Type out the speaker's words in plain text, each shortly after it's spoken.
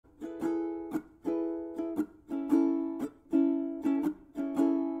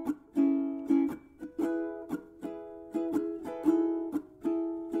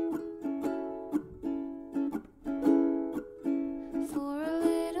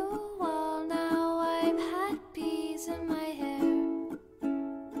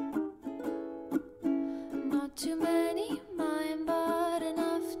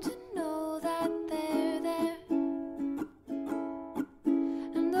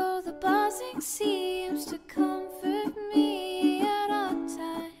Music seems to comfort me at all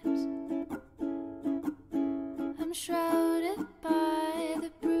times. I'm shrouded by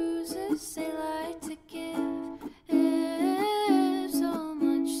the bruises they like to give. It's so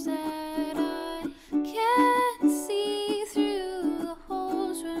much that I can't see through the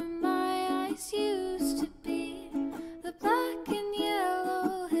holes where my eyes used to be. The black and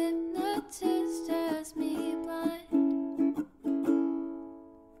yellow hypnotist has me blind.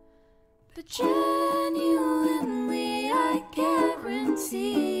 But genuinely, I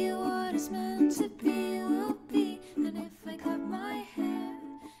guarantee what is meant to be will be. And if I cut my hair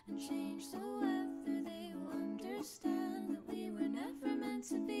and change the weather, they will understand that we were never meant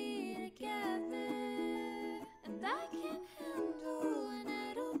to be together. And I can handle an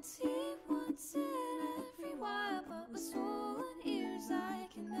adulty once in every while, but with swollen ears I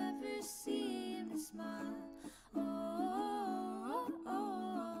can never seem to smile. Oh, oh, oh.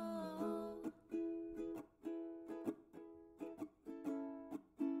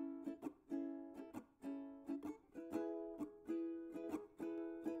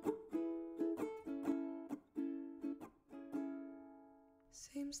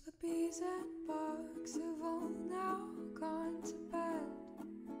 Seems the bees and bugs have all now gone to bed,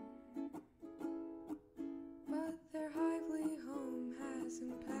 but their lively home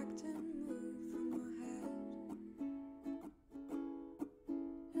hasn't packed and moved from ahead.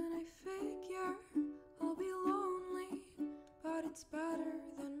 And I figure I'll be lonely, but it's better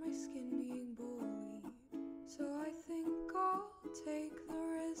than my skin being bullied. So I think I'll take the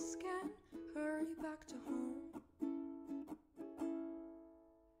risk and hurry back to home.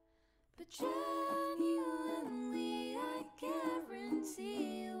 But genuinely, I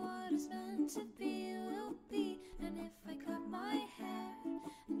guarantee what is meant to be will be. And if I cut my hair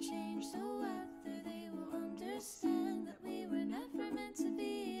and change the weather, they will understand that we were never meant to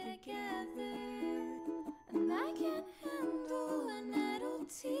be together. And I can handle an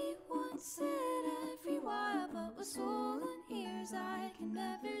adulty once in every while, but with swollen ears I can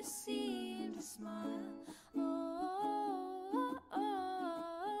never seem to smile. Oh, oh, oh.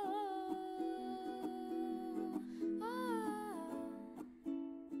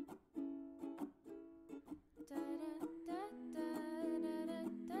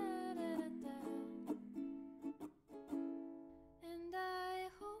 And I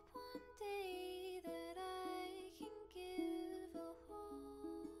hope one day that I can give a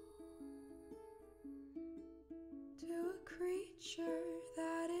home to a creature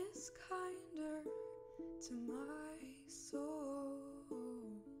that is kinder to my soul.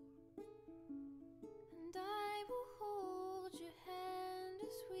 And I will hold your hand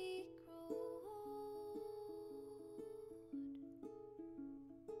as we grow old.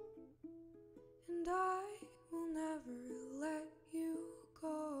 And I will never let you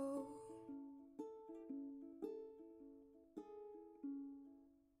go.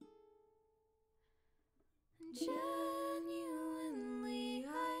 And genuinely,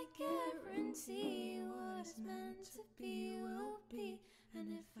 I guarantee what is meant to be will be. And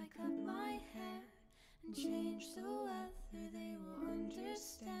if I cut my hair and change the weather, they will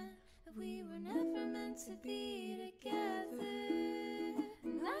understand that we were never meant to be together.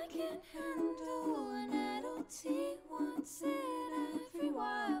 And I can handle an adulty once in every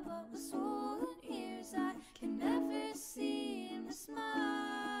while, but with swollen ears I can never seem to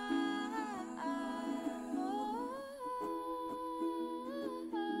smile.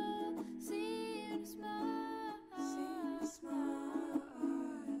 Seem to smile. Seem to smile.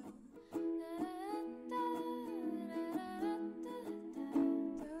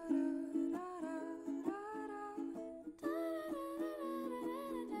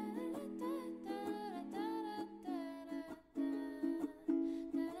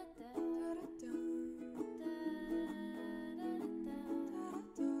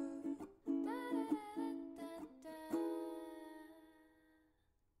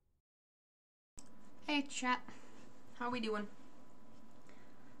 Hey chat, how are we doing?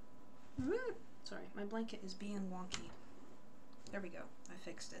 Sorry, my blanket is being wonky. There we go, I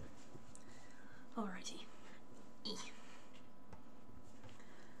fixed it. Alrighty.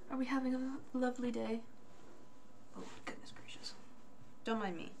 Are we having a lovely day? Oh goodness gracious. Don't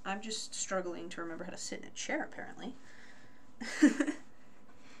mind me, I'm just struggling to remember how to sit in a chair apparently.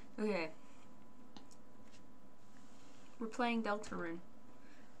 Okay. We're playing Deltarune.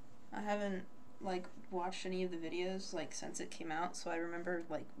 I haven't watched any of the videos since it came out, so I remember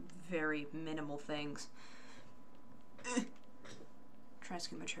very minimal things. Try to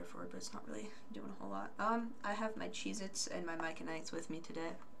scoot my chair forward, but it's not really doing a whole lot. I have my Cheez-Its and my Micanites with me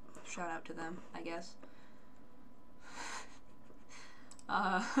today. Shout out to them, I guess.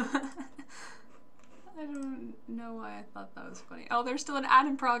 I don't know why I thought that was funny. Oh, there's still an ad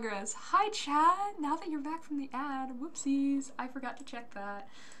in progress. Hi, chat. Now that you're back from the ad, whoopsies. I forgot to check that.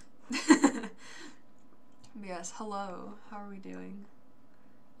 Yes, hello. How are we doing?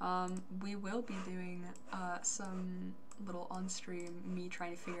 We will be doing some little on-stream me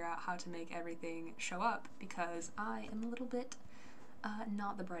trying to figure out how to make everything show up because I am a little bit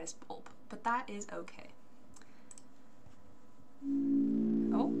not the brightest bulb, but that is okay.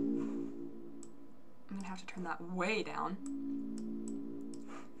 Oh, I'm gonna have to turn that way down.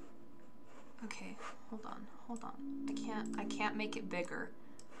 Okay, hold on. I can't make it bigger.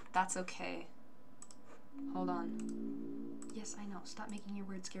 That's okay. Hold on. Yes, I know. Stop making your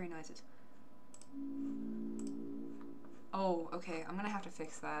weird scary noises. Oh, okay. I'm gonna have to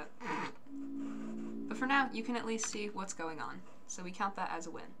fix that. But for now, you can at least see what's going on. So we count that as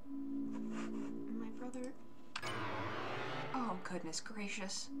a win. My brother... Oh, goodness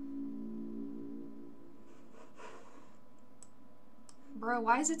gracious. Bro,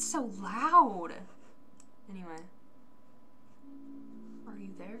 why is it so loud? Anyway. Are you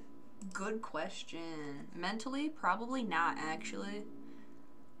there? Good question. Mentally, probably not, actually.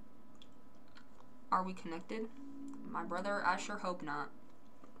 Are we connected? My brother, I sure hope not.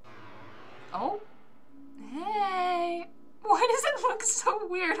 Oh? Hey! Why does it look so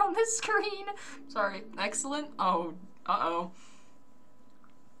weird on the screen? Sorry. Excellent? Oh. Uh-oh.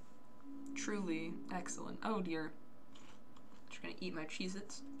 Truly excellent. Oh, dear. Just gonna eat my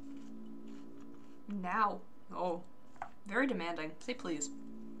Cheez-Its. Now. Oh. Very demanding. Say please.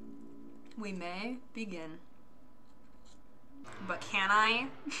 We may begin. But can I?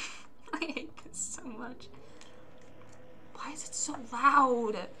 I hate this so much. Why is it so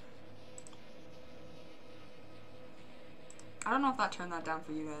loud? I don't know if that turned that down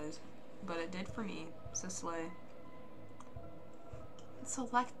for you guys, but it did for me, so slay.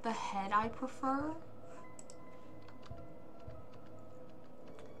 Select the head I prefer.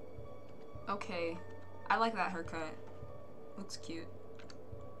 Okay, I like that haircut. Looks cute.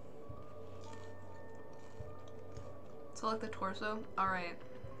 Select the torso. Alright.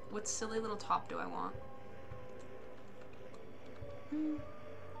 What silly little top do I want?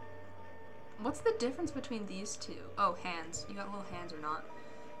 What's the difference between these two? Oh, hands. You got little hands or not?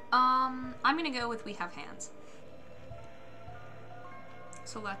 I'm gonna go with we have hands.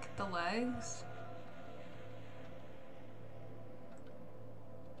 Select the legs.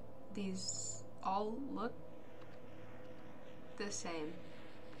 These all look the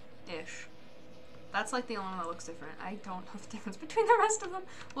same-ish. That's like the only one that looks different. I don't know the difference between the rest of them.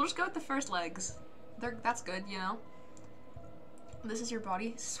 We'll just go with the first legs. That's good, you know? This is your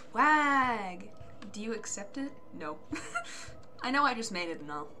body. Swag! Do you accept it? No. I know I just made it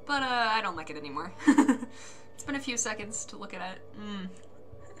and all, but I don't like it anymore. It's been a few seconds to look at it.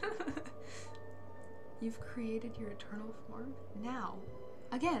 You've created your eternal form? Now.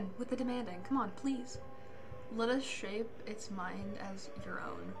 Again, with the demanding. Come on, please. Let us shape its mind as your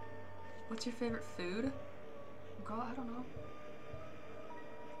own. What's your favorite food? Girl, I don't know.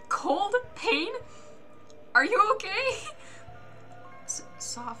 Cold? Pain? Are you okay?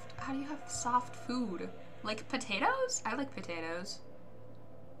 Soft. How do you have soft food? Like potatoes? I like potatoes.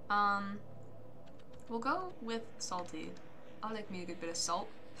 We'll go with salty. I like me a good bit of salt.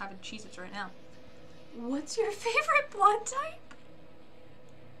 Having Cheez-Its right now. What's your favorite blood type?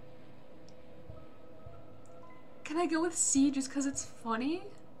 Can I go with C just because it's funny?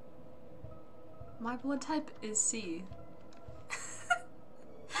 My blood type is C.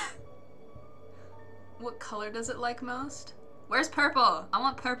 What color does it like most? Where's purple? I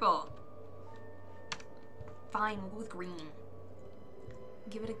want purple. Fine, we'll go with green.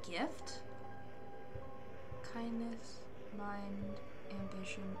 Give it a gift? Kindness, mind,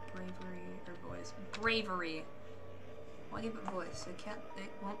 ambition, bravery, or voice. Bravery. Well, I give it voice.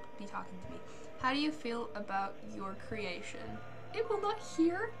 It won't be talking to me. How do you feel about your creation? It will not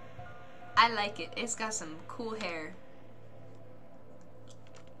hear. I like it. It's got some cool hair.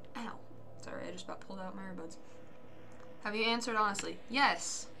 Ow. Sorry, I just about pulled out my earbuds. Have you answered honestly?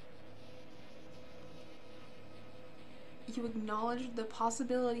 Yes. You acknowledge the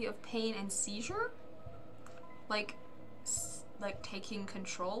possibility of pain and seizure? Like taking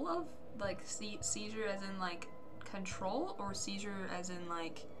control of? Like, seizure as in, like, control? Or seizure as in,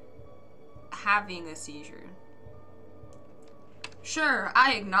 like, having a seizure? Sure,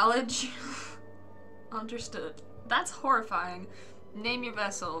 I acknowledge. Understood. That's horrifying. Name your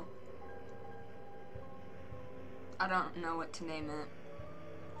vessel. I don't know what to name it.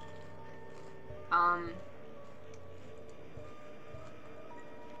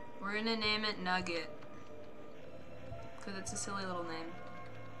 We're gonna name it Nugget. Because it's a silly little name.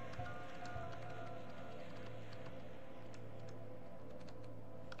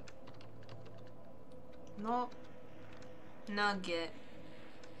 No. Nugget.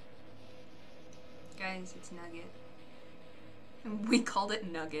 Guys, it's Nugget. We called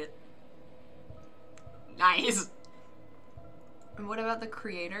it Nugget. Nice! And what about the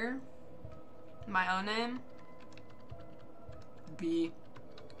creator? My own name? B.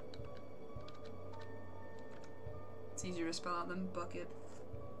 It's easier to spell out than bucket.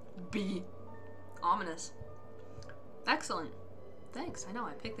 B. Ominous. Excellent. Thanks, I know,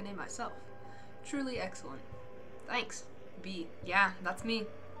 I picked the name myself. Truly excellent. Thanks. B. Yeah, that's me.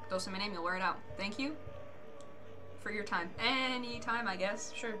 Those are my name, you'll wear it out. Thank you for your time. Any time, I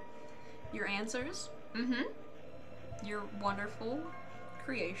guess. Sure. Your answers. Mm-hmm. Your wonderful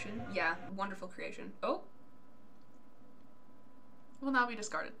creation. Yeah, wonderful creation. Oh. Will now be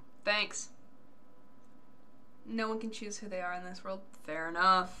discarded. Thanks. No one can choose who they are in this world. Fair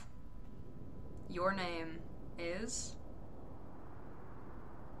enough. Your name is...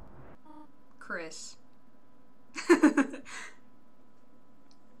 Chris.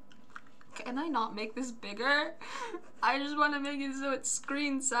 Can I not make this bigger? I just want to make it so it's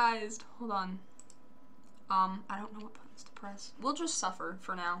screen sized. Hold on. I don't know what buttons to press. We'll just suffer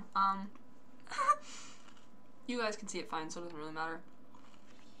for now. You guys can see it fine, so it doesn't really matter.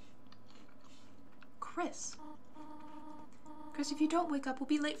 Chris. Chris, if you don't wake up, we'll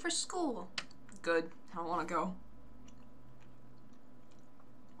be late for school. Good. I don't want to go.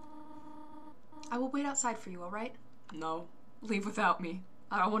 I will wait outside for you, alright? No. Leave without me.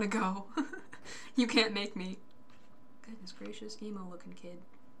 I don't want to go. You can't make me. Goodness gracious, emo looking kid.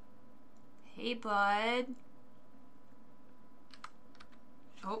 Hey, bud.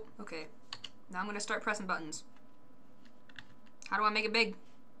 Oh, okay. Now I'm gonna start pressing buttons. How do I make it big?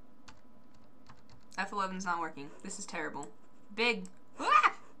 F11's not working. This is terrible. Big.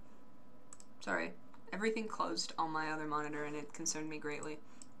 Ah! Sorry. Everything closed on my other monitor and it concerned me greatly.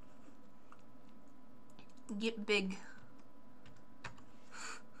 Get big.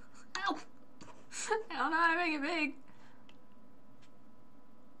 Ow! I don't know how to make it big.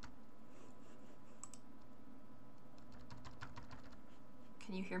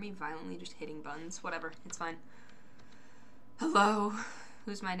 Can you hear me violently just hitting buttons? Whatever, it's fine. Hello?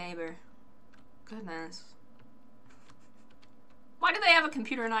 Who's my neighbor? Goodness. Why do they have a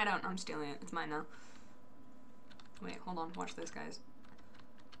computer and I don't? I'm stealing it. It's mine now. Wait, hold on. Watch this, guys.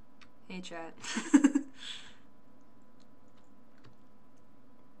 Hey, chat.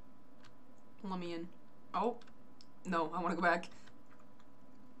 Let me in. Oh. No, I want to go back.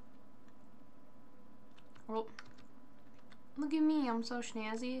 Well, look at me. I'm so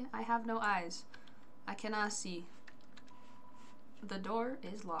snazzy. I have no eyes. I cannot see. The door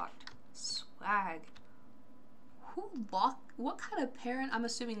is locked. Swag. Who locked? What kind of parent? I'm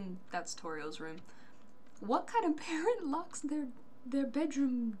assuming that's Toriel's room. What kind of parent locks their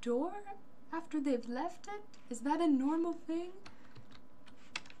bedroom door after they've left it? Is that a normal thing?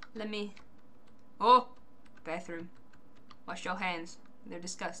 Let me... Oh! Bathroom. Wash your hands. They're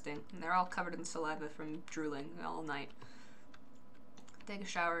disgusting. And they're all covered in saliva from drooling all night. Take a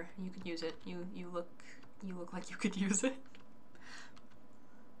shower. You could use it. You look like you could use it.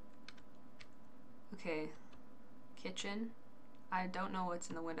 Okay. Kitchen. I don't know what's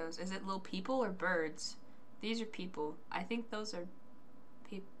in the windows. Is it little people or birds? These are people. I think those are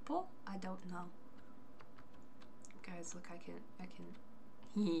people? I don't know. Guys, look, I can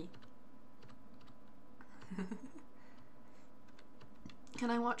Can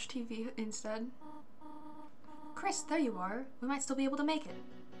I watch TV instead? Chris, there you are. We might still be able to make it.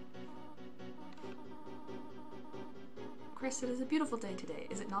 Chris, it is a beautiful day today,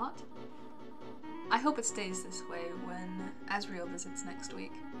 is it not? I hope it stays this way when Asriel visits next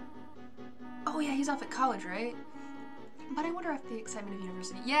week. Oh yeah, he's off at college, right? But I wonder if the excitement of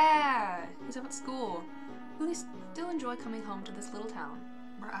university... Yeah! He's off at school. Will he still enjoy coming home to this little town?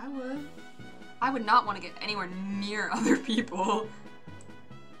 Where I would. I would not want to get anywhere near other people.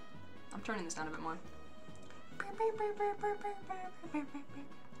 I'm turning this down a bit more.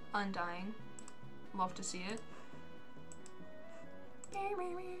 Undying. Love to see it.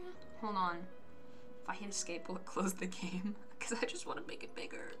 Hold on. If I hit escape, will it close the game? Because I just want to make it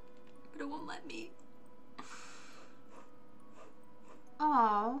bigger. But it won't let me.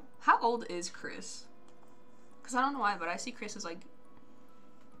 Oh, how old is Chris? Because I don't know why, but I see Chris as like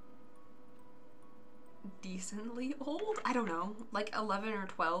decently old. I don't know, like 11 or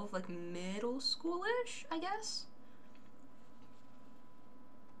 12, like middle schoolish, I guess.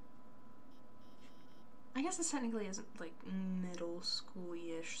 I guess this technically isn't like middle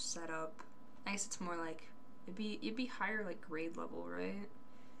school-ish setup. I guess it's more like it'd be higher like grade level, right?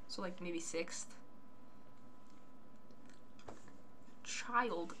 So like maybe 6th.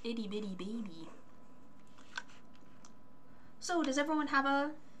 Child, itty bitty baby. So, does everyone have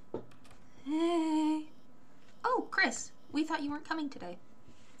a... Hey. Oh, Chris, we thought you weren't coming today.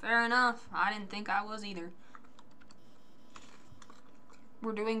 Fair enough. I didn't think I was either.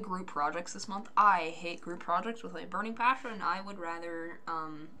 We're doing group projects this month. I hate group projects with a burning passion. I would rather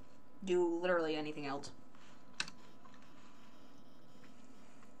do literally anything else.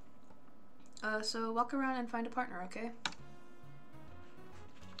 So walk around and find a partner, okay?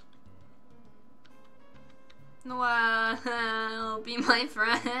 Wow, be my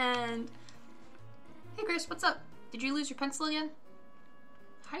friend. Hey Chris, what's up? Did you lose your pencil again?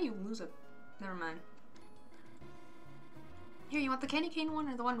 How do you lose it? Never mind. Here, you want the candy cane one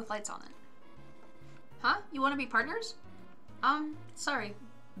or the one with lights on it? Huh? You want to be partners? Sorry.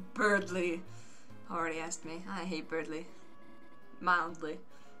 Birdly already asked me. I hate Birdly. Mildly.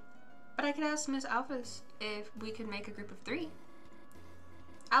 But I could ask Miss Alphys if we could make a group of 3.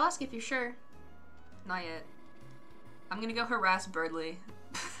 I'll ask if you're sure. Not yet. I'm gonna go harass Birdly.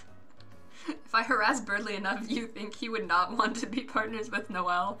 If I harass Birdly enough, you think he would not want to be partners with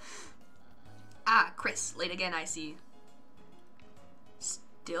Noelle? Ah, Chris, late again, I see.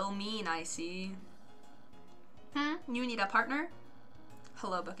 Still mean, I see. You need a partner?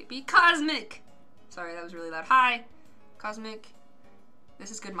 Hello, Bucket Bee. Cosmic! Sorry, that was really loud. Hi, Cosmic.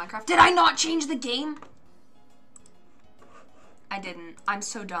 This is good Minecraft. Did I not change the game? I didn't. I'm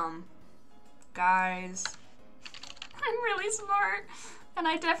so dumb. Guys. I'm really smart. And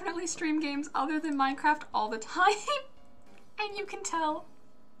I definitely stream games other than Minecraft all the time. And you can tell.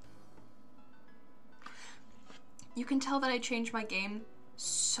 You can tell that I change my game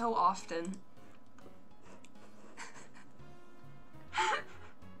so often.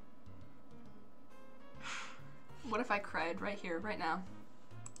 What if I cried right here, right now?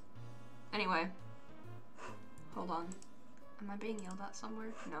 Anyway. Hold on. Am I being yelled at somewhere?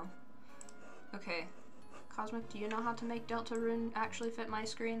 No. Okay. Cosmic, do you know how to make Deltarune actually fit my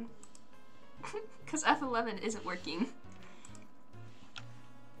screen? Because F11 isn't working.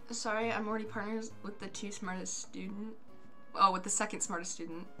 Sorry, I'm already partners with the 2 smartest student. Oh, with the 2nd smartest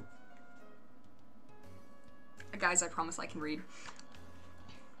student. Guys, I promise I can read.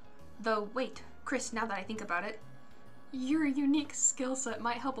 Though, wait, Chris, now that I think about it, your unique skill set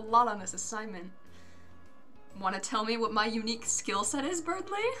might help a lot on this assignment. Want to tell me what my unique skill set is,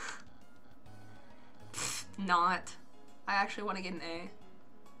 Birdly? Pfft, not. I actually want to get an A.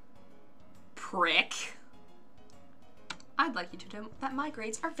 Prick. I'd like you to know that my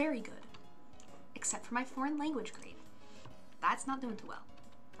grades are very good. Except for my foreign language grade. That's not doing too well.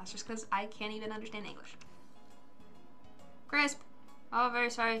 That's just because I can't even understand English. Crisp. Oh, very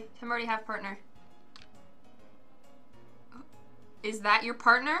sorry. Tim already have partner. Is that your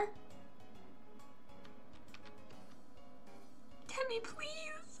partner? Demi,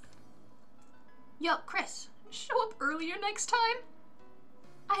 please. Yo, Chris, show up earlier next time.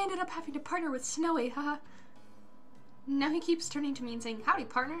 I ended up having to partner with Snowy, haha. Now he keeps turning to me and saying, howdy,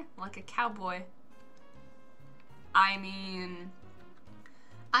 partner, like a cowboy. I mean,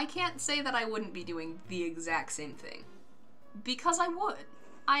 I can't say that I wouldn't be doing the exact same thing. Because I would.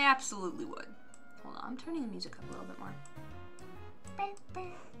 I absolutely would. Hold on, I'm turning the music up a little bit more.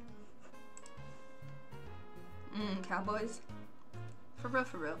 Cowboys? For real,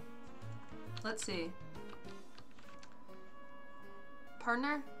 for real. Let's see.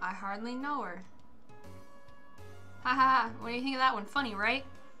 Partner? I hardly know her. Haha, what do you think of that one? Funny, right?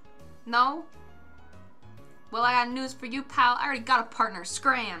 No? Well, I got news for you, pal. I already got a partner.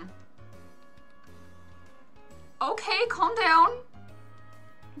 Scram. Okay, calm down.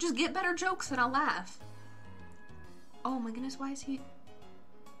 Just get better jokes and I'll laugh. Oh my goodness, why was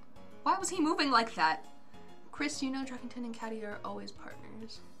he moving like that? Chris, you know Jockington and Caddy are always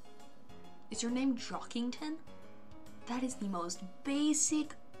partners. Is your name Jockington? That is the most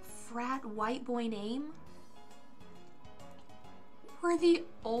basic frat white boy name. We're the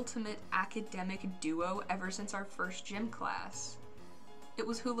ultimate academic duo ever since our first gym class. It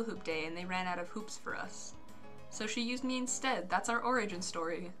was hula hoop day and they ran out of hoops for us. So she used me instead. That's our origin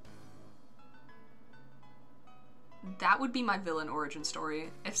story. That would be my villain origin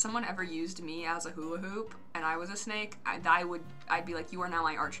story. If someone ever used me as a hula hoop and I was a snake, I'd be like, you are now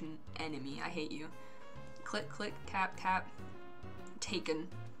my arch enemy. I hate you. Click, click, tap, tap. Taken.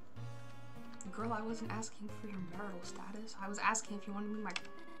 Girl, I wasn't asking for your marital status. I was asking if you wanted to be my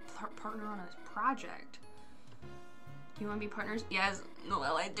partner on a project. Do you want to be partners? Yes.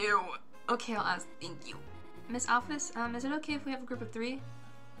 Well, I do. Okay, I'll ask. Thank you. Miss Alphys, is it okay if we have a group of 3?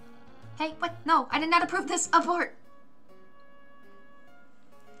 Hey, what? No, I did not approve this. Abort!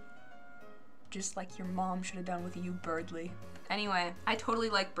 Just like your mom should have done with you, Birdly. Anyway, I totally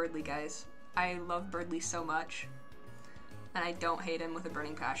like Birdly, guys. I love Birdly so much. and I don't hate him with a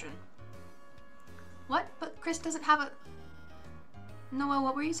burning passion. What? But Chris doesn't have a... Noelle,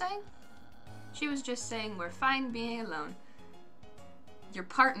 what were you saying? She was just saying we're fine being alone. You're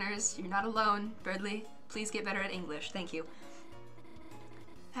partners, you're not alone. Birdley, please get better at English, thank you.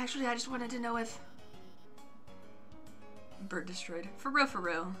 Actually, I just wanted to know if... Bird destroyed. For real, for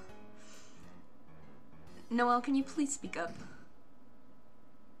real. Noelle, can you please speak up?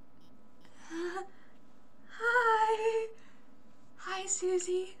 Hi. Hi,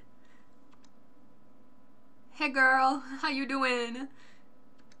 Susie. Hey, girl. How you doing?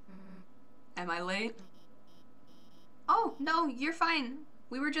 Am I late? Oh, no, you're fine.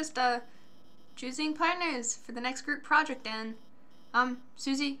 We were just, choosing partners for the next group project, and,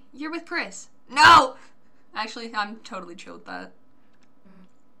 Susie, you're with Chris. No! Actually, I'm totally chill with that.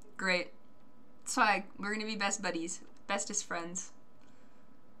 Great. Swag, we're gonna be best buddies. Bestest friends.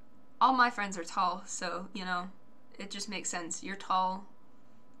 All my friends are tall, so, you know, it just makes sense. You're tall.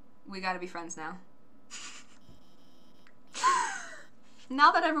 We gotta be friends now.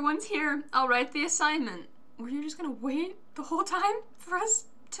 Now that everyone's here, I'll write the assignment. Were you just gonna wait the whole time for us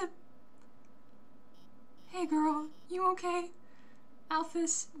to... Hey girl, you okay?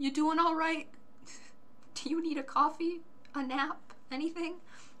 Alphys, you doing alright? Do you need a coffee? A nap? Anything?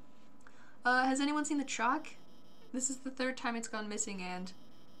 Has anyone seen the chalk? This is the 3rd time it's gone missing, and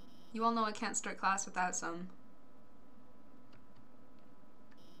you all know I can't start class without some.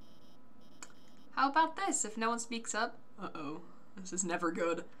 How about this, if no one speaks up? Uh-oh, this is never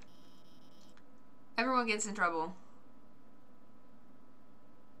good. Everyone gets in trouble.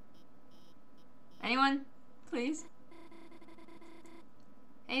 Anyone? Please?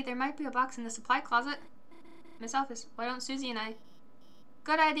 Hey, there might be a box in the supply closet. Miss Alphys, why don't Susie and I...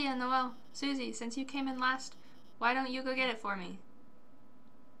 Good idea, Noelle. Susie, since you came in last, why don't you go get it for me?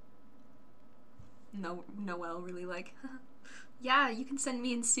 No, Noelle really like, yeah, you can send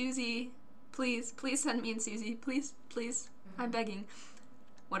me and Susie. Please, please send me and Susie. Please, please. I'm begging.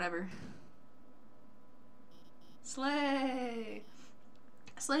 Whatever. Slay!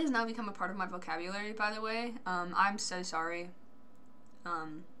 Slay has now become a part of my vocabulary, by the way. I'm so sorry.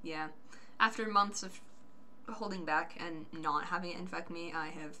 Yeah. After months of holding back and not having it infect me, I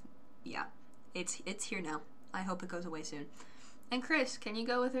have, yeah. It's here now. I hope it goes away soon. And Chris, can you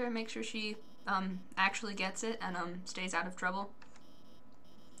go with her and make sure she, actually gets it and, stays out of trouble?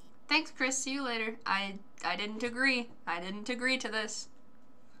 Thanks, Chris. See you later. I didn't agree. I didn't agree to this.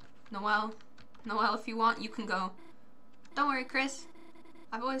 Noelle, if you want, you can go. Don't worry, Chris.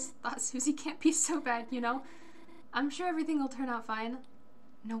 I've always thought Susie can't be so bad, you know? I'm sure everything will turn out fine.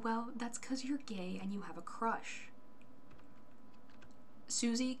 Noelle, that's 'cause you're gay and you have a crush.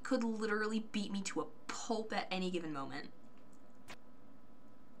 Susie could literally beat me to a pulp at any given moment.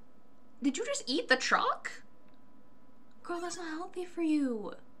 Did you just eat the chalk? Girl, that's not healthy for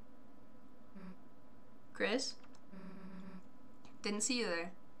you. Chris? Didn't see you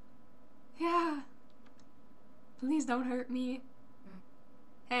there. Yeah. Please don't hurt me.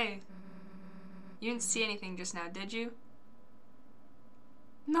 Hey. You didn't see anything just now, did you?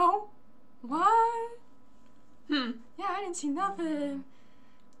 No. What? Yeah, I didn't see nothing.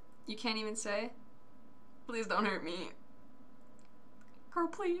 You can't even say? Please don't hurt me. Girl,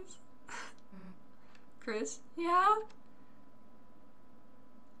 please. Chris? Yeah?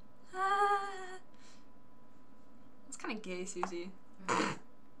 It's kind of gay, Susie.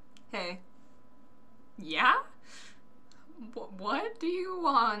 Hey. Yeah? What do you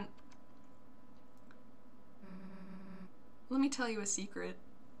want? Let me tell you a secret.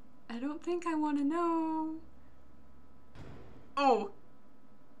 I don't think I want to know. Oh!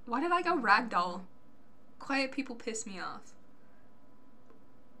 Why did I go ragdoll? Quiet people piss me off.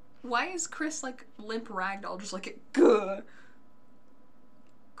 Why is Chris like limp ragdoll just like it? Gah!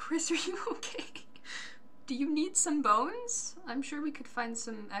 Chris, are you okay? Do you need some bones? I'm sure we could find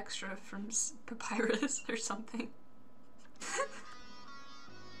some extra from papyrus or something.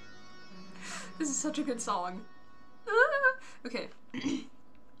 This is such a good song. Okay.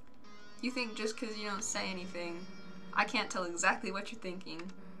 You think just because you don't say anything, I can't tell exactly what you're thinking.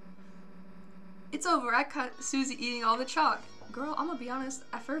 It's over. I caught Susie eating all the chalk. Girl, I'm gonna be honest.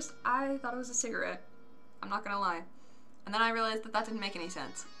 At first, I thought it was a cigarette. I'm not gonna lie. And then I realized that didn't make any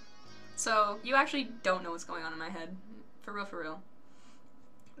sense. So, you actually don't know what's going on in my head. For real, for real.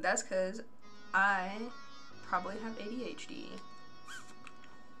 That's because I probably have ADHD.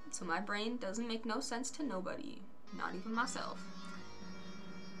 So my brain doesn't make no sense to nobody. Not even myself.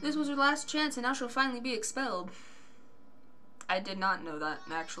 This was her last chance and now she'll finally be expelled. I did not know that,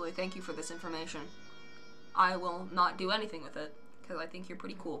 actually. Thank you for this information. I will not do anything with it, because I think you're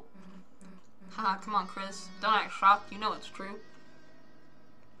pretty cool. Haha, come on, Chris. Don't act shocked. You know it's true.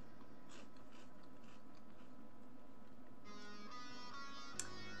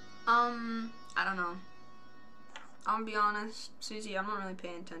 I don't know. I'm gonna be honest, Susie, I'm not really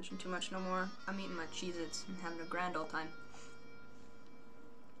paying attention too much no more. I'm eating my Cheez-Its and having a grand old time.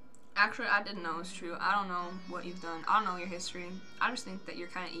 Actually, I didn't know it was true. I don't know what you've done. I don't know your history. I just think that you're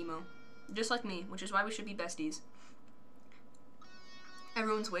kind of emo. Just like me, which is why we should be besties.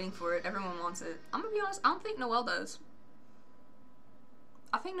 Everyone's waiting for it. Everyone wants it. I'm gonna be honest, I don't think Noelle does.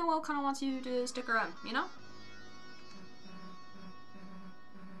 I think Noelle kind of wants you to stick around, you know?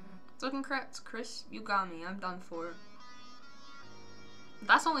 It's looking correct. Chris, you got me. I'm done for.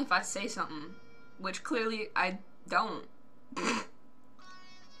 That's only if I say something, which clearly I don't.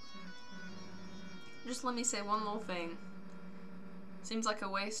 Just let me say one little thing. Seems like a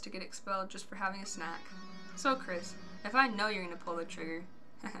waste to get expelled just for having a snack. So, Chris, if I know you're gonna pull the trigger,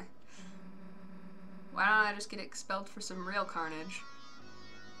 why don't I just get expelled for some real carnage?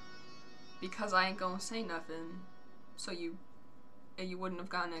 Because I ain't gonna say nothing, so you wouldn't have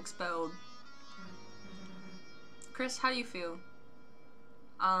gotten expelled. Chris, how do you feel?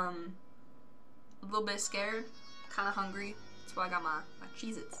 A little bit scared, kind of hungry. That's why I got my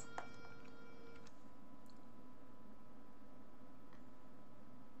Cheez-Its.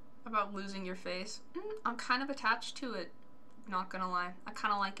 About losing your face? I'm kind of attached to it. Not gonna lie. I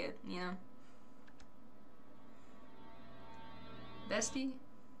kind of like it, you know? Bestie?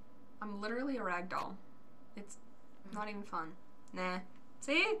 I'm literally a rag doll. It's not even fun. Nah.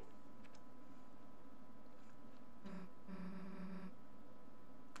 See?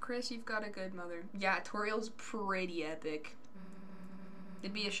 Chris, you've got a good mother. Yeah, Toriel's pretty epic.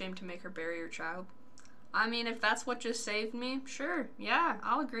 It'd be a shame to make her bury her child. I mean, if that's what just saved me, sure. Yeah,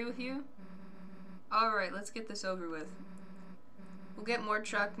 I'll agree with you. Alright, let's get this over with. We'll get more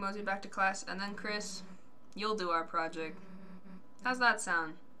truck, mosey back to class, and then Chris, you'll do our project. How's that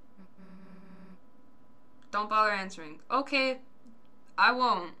sound? Don't bother answering. Okay, I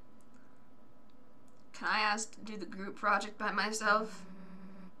won't. Can I ask to do the group project by myself?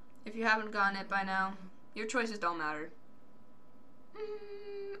 If you haven't gotten it by now, your choices don't matter.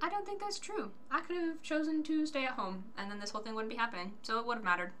 I don't think that's true. I could have chosen to stay at home, and then this whole thing wouldn't be happening, so it would have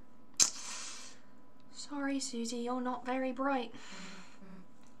mattered. Sorry, Susie, you're not very bright.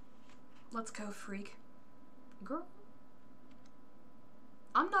 Let's go, freak. Girl.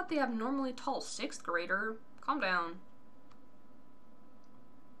 I'm not the abnormally tall 6th grader. Calm down.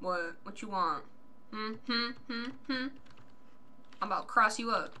 What? What you want? I'm about to cross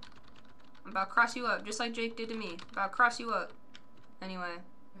you up. I'm about to cross you up, just like Jake did to me. About to cross you up. Anyway.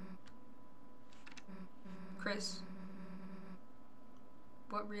 Chris.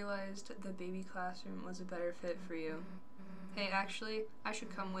 What realized the baby classroom was a better fit for you? Hey, actually, I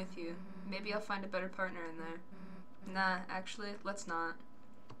should come with you. Maybe I'll find a better partner in there. Nah, actually, let's not.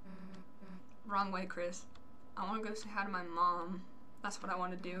 Wrong way, Chris. I want to go say hi to my mom. That's what I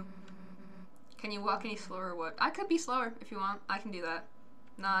want to do. Can you walk any slower or what? I could be slower if you want. I can do that.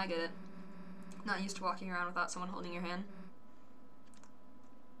 Nah, I get it. Not used to walking around without someone holding your hand.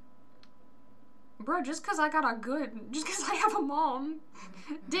 Bro, just because I have a mom.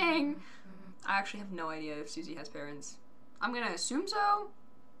 Dang. I actually have no idea if Susie has parents. I'm gonna assume so.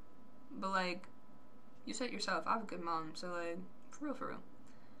 But, like, you said it yourself. I have a good mom, so, like, for real, for real.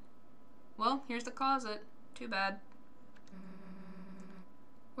 Well, here's the closet. Too bad.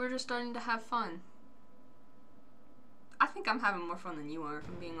 We're just starting to have fun. I think I'm having more fun than you are, if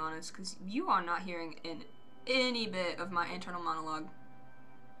I'm being honest, because you are not hearing any bit of my internal monologue.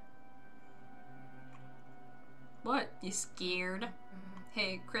 What? You scared?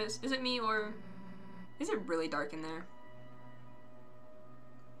 Hey, Chris, is it me or is it really dark in there?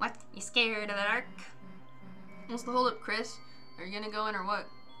 What? You scared of the dark? What's the holdup, Chris? Are you gonna go in or what?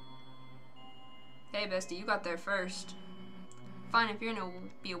 Hey, bestie, you got there first. Fine, if you're gonna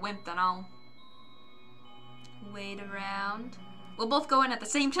be a wimp, then I'll wait around. We'll both go in at the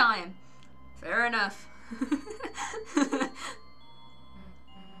same time. Fair enough.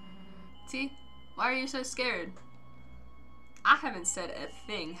 See? Why are you so scared? I haven't said a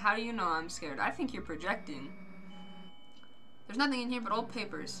thing. How do you know I'm scared? I think you're projecting. There's nothing in here but old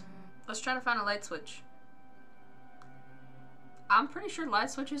papers. Let's try to find a light switch. I'm pretty sure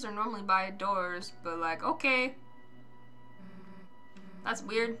light switches are normally by doors, but like, okay. That's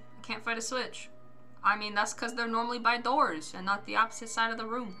weird. I can't find a switch. I mean, that's because they're normally by doors and not the opposite side of the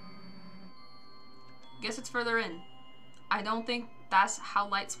room. Guess it's further in. I don't think that's how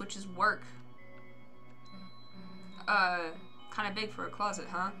light switches work. Kind of big for a closet,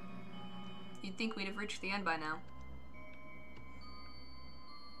 huh? You'd think we'd have reached the end by now.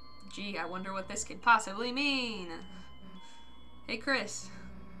 Gee, I wonder what this could possibly mean. Hey, Chris.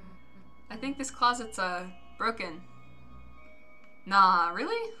 I think this closet's, broken. Nah,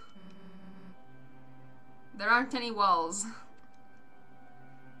 really? There aren't any walls.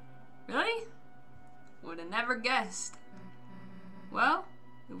 Really? Would've never guessed. Well,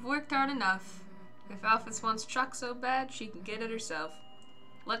 we've worked hard enough. If Alphys wants Chuck so bad, she can get it herself.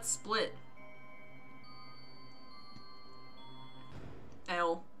 Let's split.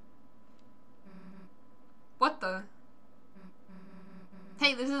 L. What the?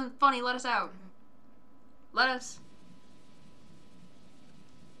 Hey, this isn't funny. Let us out. Let us.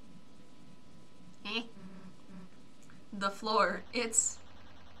 Eh? The floor. It's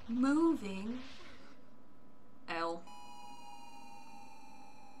moving. L.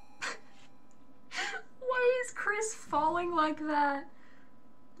 Why is Chris falling like that?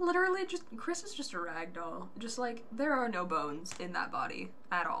 Literally just, Chris is just a rag doll. Just like, there are no bones in that body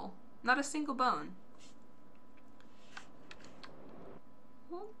at all. Not a single bone.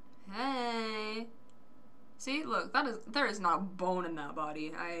 Hey. See, look, there is not a bone in that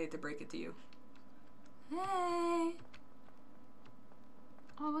body. I hate to break it to you. Hey.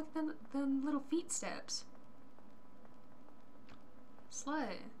 Oh, look at the little feet steps.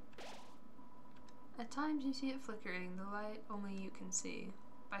 Slay. At times you see it flickering, the light only you can see.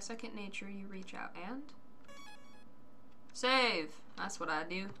 By second nature, you reach out and... Save! That's what I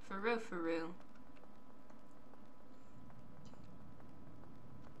do. For real.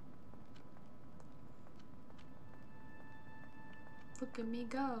 Look at me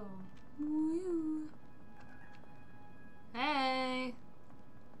go. Woo. Hey!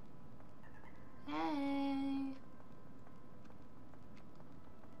 Hey!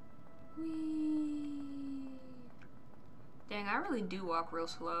 Whee! Dang, I really do walk real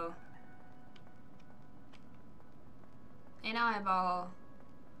slow. An eyeball.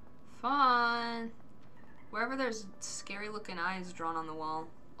 Fun! Wherever there's scary looking eyes drawn on the wall,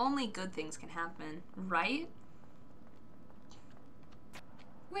 only good things can happen, right?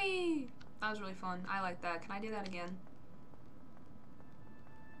 Whee! That was really fun. I like that. Can I do that again?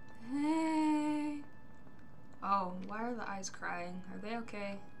 Hey! Oh, why are the eyes crying? Are they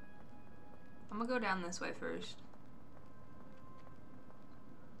okay? I'm gonna go down this way first.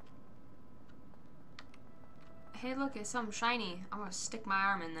 Hey, look, it's something shiny. I'm gonna stick my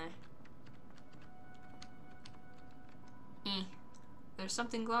arm in there. There's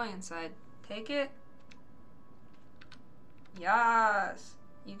something glowing inside. Take it. Yes!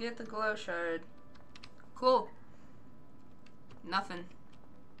 You get the glow shard. Cool. Nothing.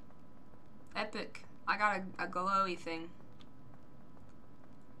 Epic. I got a glowy thing.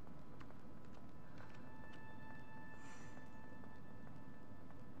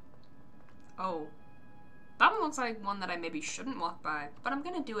 Oh. That one looks like one that I maybe shouldn't walk by, but I'm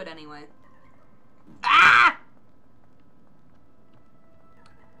gonna do it anyway. Ah!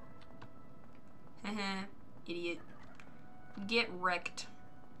 Heh, idiot. Get wrecked.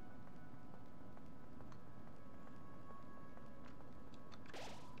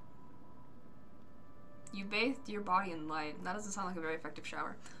 You bathed your body in light. That doesn't sound like a very effective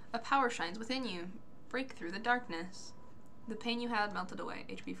shower. A power shines within you. Break through the darkness. The pain you had melted away.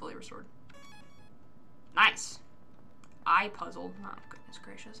 HP fully restored. Nice. Eye puzzle. Oh, goodness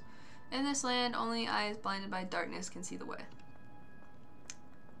gracious. In this land, only eyes blinded by darkness can see the way.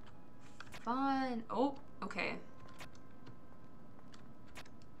 Fun. Oh, okay.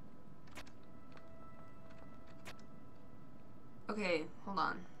 Okay, hold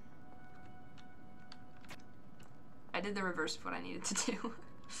on. I did the reverse of what I needed to do.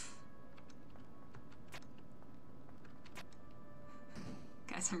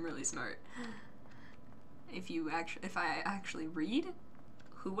 Guys, I'm really smart. If I actually read,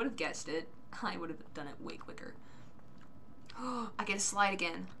 who would have guessed it? I would have done it way quicker. Oh, I get to slide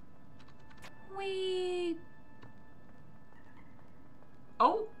again. Whee!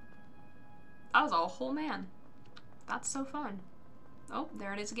 Oh! That was a whole man. That's so fun. Oh,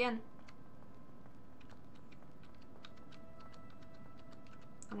 there it is again.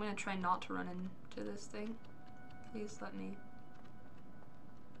 I'm gonna try not to run into this thing. Please let me.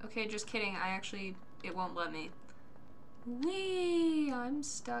 Okay, just kidding. It won't let me. Whee! I'm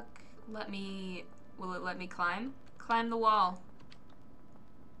stuck. Will it let me climb? Climb the wall.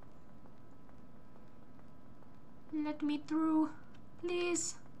 Let me through.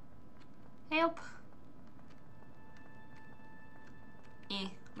 Please. Help. I'm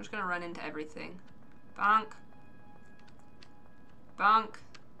just gonna run into everything. Bonk. Bonk.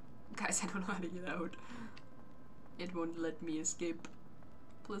 Guys, I don't know how to get out. It won't let me escape.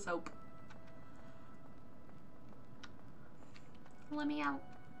 Please help. Let me out.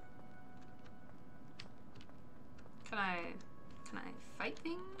 Can I fight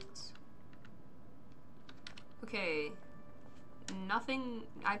things? Okay. Nothing.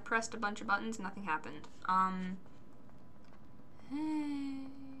 I pressed a bunch of buttons, nothing happened.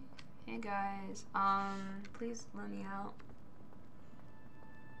 Hey guys. Please let me out.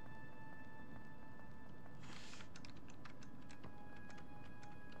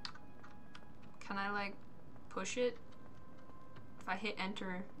 Can I like push it? If I hit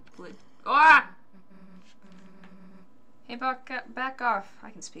enter, will it? Ah! Hey, back off. I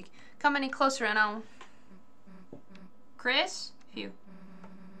can speak. Come any closer and I'll. Chris? Phew.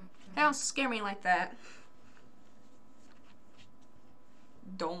 Don't scare me like that.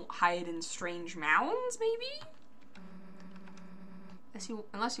 Don't hide in strange mounds, maybe?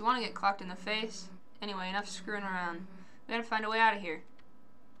 Unless you want to get clocked in the face. Anyway, enough screwing around. We gotta find a way out of here.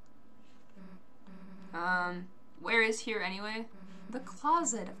 Where is here anyway? The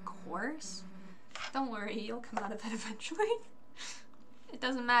closet, of course. Don't worry, you'll come out of it eventually. It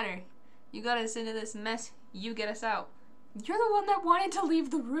doesn't matter. You got us into this mess, you get us out. You're the one that wanted to leave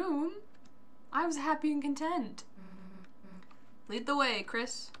the room. I was happy and content. Lead the way,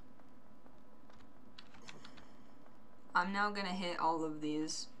 Chris. I'm now gonna hit all of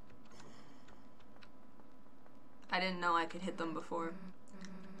these. I didn't know I could hit them before.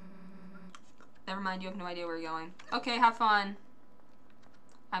 Never mind, you have no idea where we're going. Okay, have fun.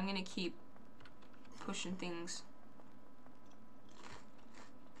 I'm gonna keep pushing things.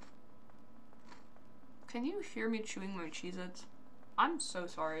 Can you hear me chewing my Cheez-Its? I'm so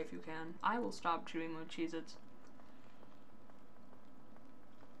sorry if you can. I will stop chewing my Cheez-Its.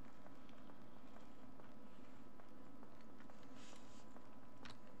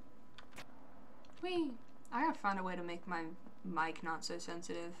 Whee! I gotta find a way to make my mic not so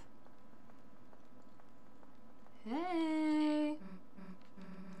sensitive. Hey!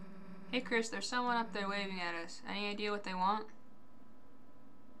 Hey Chris, there's someone up there waving at us. Any idea what they want?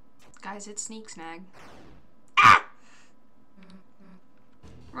 Guys, it's Sneak Snag. Ah!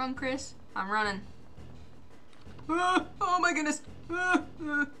 Run, Chris. I'm running. Ah! Oh my goodness! Ah!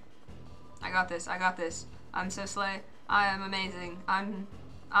 Ah! I got this. I got this. I'm so slay. I am amazing. I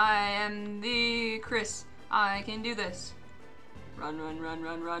am the Chris. I can do this. Run, run, run,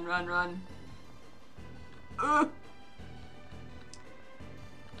 run, run, run, run.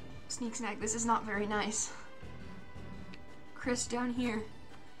 Sneak Snack, this is not very nice. Chris, down here.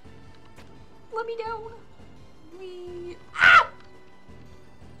 Let me down. We. Ah!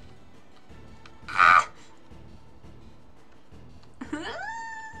 Ah!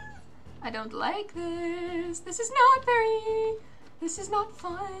 I don't like this. This is not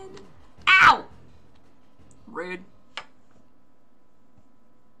fun. Ow! Rude.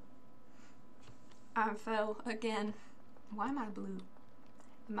 I fell again. Why am I blue?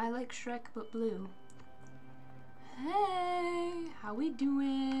 Am I like Shrek but blue? Hey, how we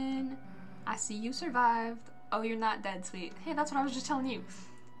doing? I see you survived. Oh, you're not dead, sweet. Hey, that's what I was just telling you.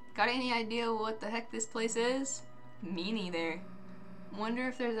 Got any idea what the heck this place is? Me neither. Wonder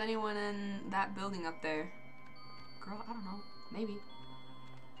if there's anyone in that building up there. Girl, I don't know. Maybe.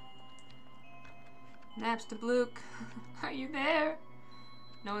 Naps to Blook. Are you there?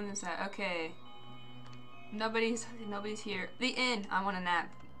 No one is that. Okay. Nobody's here. The inn. I want a nap.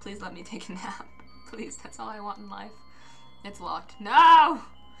 Please let me take a nap. Please, that's all I want in life. It's locked. No!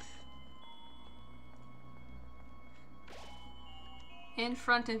 In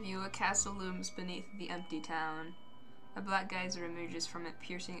front of you, a castle looms beneath the empty town. A black geyser emerges from it,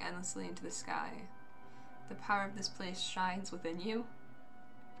 piercing endlessly into the sky. The power of this place shines within you.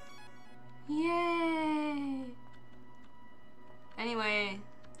 Yay! Anyway,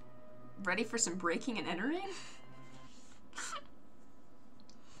 ready for some breaking and entering?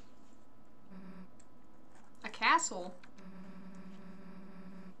 A castle?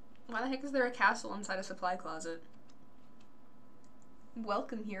 Why the heck is there a castle inside a supply closet?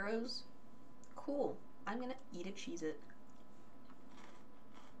 Welcome, heroes. Cool. I'm gonna eat a Cheez-It.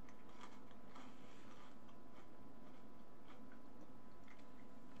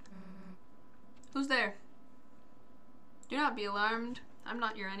 Who's there? Do not be alarmed. I'm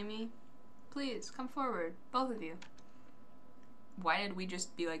not your enemy. Please, come forward. Both of you. Why did we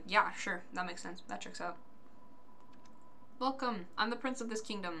just be like, yeah, sure, that makes sense. That checks out. Welcome. I'm the prince of this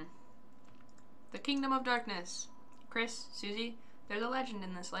kingdom. The Kingdom of Darkness. Chris, Susie, there's a legend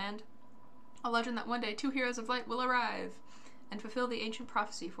in this land. A legend that one day 2 heroes of light will arrive and fulfill the ancient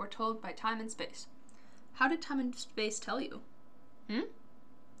prophecy foretold by time and space. How did time and space tell you?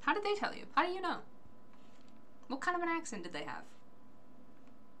 How did they tell you? How do you know? What kind of an accent did they have?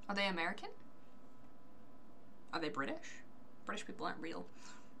 Are they American? Are they British? British people aren't real.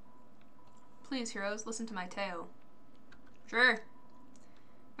 Please, heroes, listen to my tale. Sure.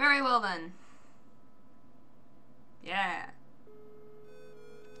 Very well then. Yeah.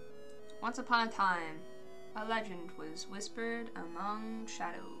 Once upon a time, a legend was whispered among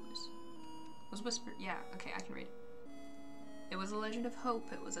shadows. Was whispered? Yeah, okay, I can read. It was a legend of hope,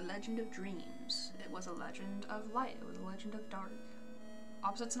 it was a legend of dreams, it was a legend of light, it was a legend of dark.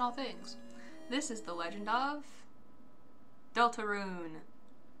 Opposites in all things. This is the legend of Deltarune.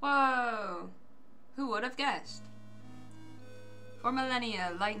 Whoa! Who would have guessed? For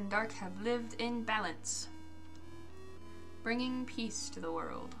millennia, light and dark have lived in balance, bringing peace to the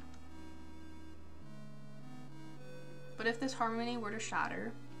world. But if this harmony were to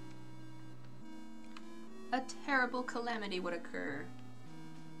shatter, a terrible calamity would occur.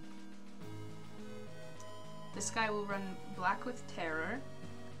 The sky will run black with terror,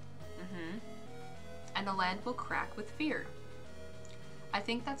 and the land will crack with fear. I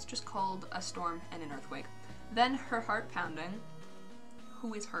think that's just called a storm and an earthquake. Then her heart pounding,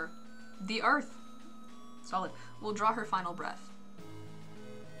 who is her? The earth, solid, will draw her final breath.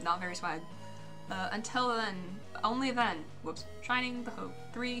 Not very swag. Until then, only then, whoops, shining the hope,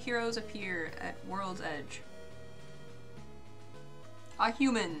 3 heroes appear at world's edge. A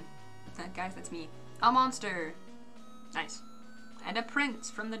human, guys, that's me. A monster, nice, and a prince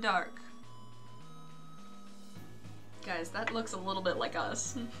from the dark. Guys, that looks a little bit like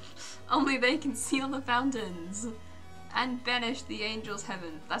us. Only they can seal the fountains and banish the angels'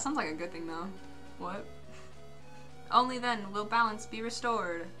 heaven. That sounds like a good thing though. What? Only then will balance be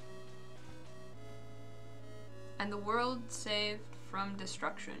restored and the world saved from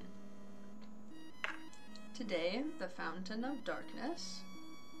destruction. Today, the fountain of darkness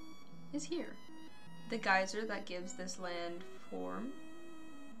is here. The geyser that gives this land form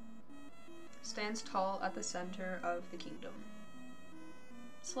stands tall at the center of the kingdom.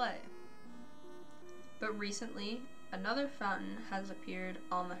 Slay. But recently, another fountain has appeared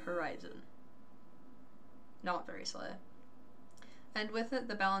on the horizon. Not very slay. And with it,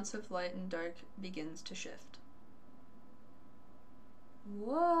 the balance of light and dark begins to shift.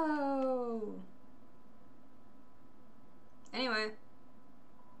 Whoa! Anyway,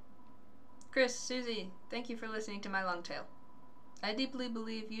 Chris, Susie, thank you for listening to my long tale. I deeply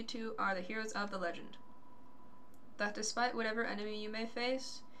believe you two are the heroes of the legend. That despite whatever enemy you may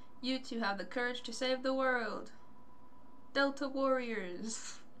face, you two have the courage to save the world. Delta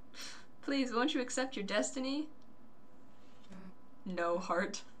warriors. Please, won't you accept your destiny? No,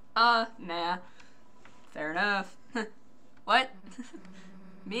 heart. Nah. Fair enough. What?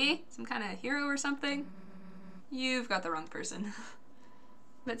 Me? Some kind of hero or something? You've got the wrong person.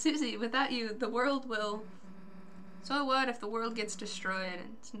 But Susie, without you, the world will... So what if the world gets destroyed?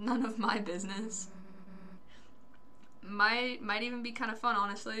 It's none of my business. Might even be kind of fun,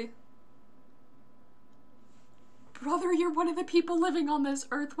 honestly. Brother, you're one of the people living on this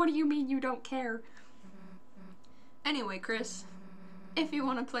earth. What do you mean you don't care? Anyway, Chris, if you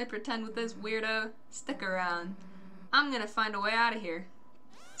want to play pretend with this weirdo, stick around. I'm gonna find a way out of here.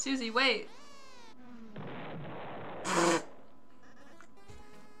 Susie, wait.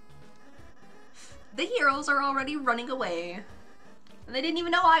 The heroes are already running away. And they didn't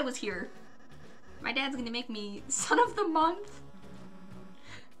even know I was here. My dad's gonna make me son of the month.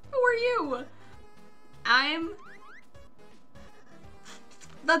 Who are you? I'm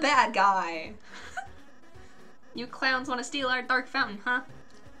the bad guy. You clowns want to steal our dark fountain, huh?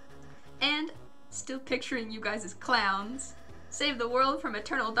 And still picturing you guys as clowns. Save the world from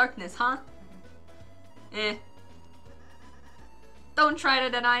eternal darkness, huh? Don't try to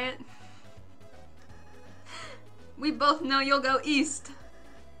deny it. We both know you'll go east.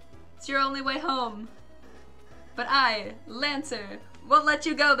 It's your only way home. But I, Lancer, won't let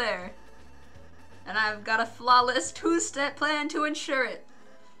you go there. And I've got a flawless 2-step plan to ensure it.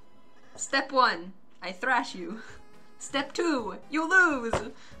 Step 1, I thrash you. Step 2, you lose.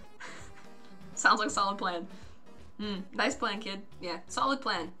 Sounds like a solid plan. Nice plan, kid. Yeah, solid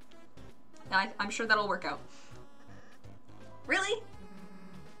plan. I'm sure that'll work out. Really?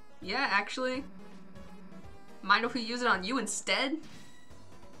 Yeah, actually. Mind if we use it on you instead?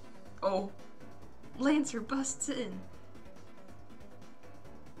 Oh. Lancer busts in.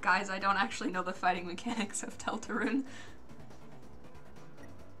 Guys, I don't actually know the fighting mechanics of Deltarune.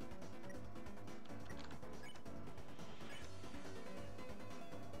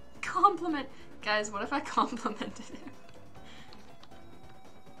 Compliment! Guys, what if I complimented him?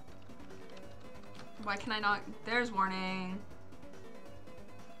 Why can I not? There's warning.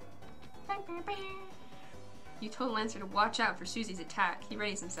 You told Lancer to watch out for Susie's attack. He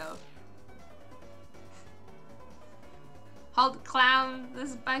readies himself. Halt, clown!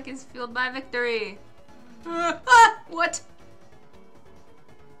 This bike is fueled by victory! What?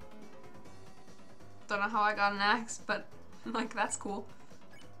 Don't know how I got an axe, but like that's cool.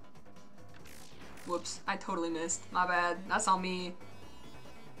 Whoops, I totally missed. My bad. That's on me.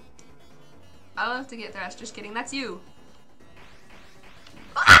 I love to get thrashed. Just kidding. That's you.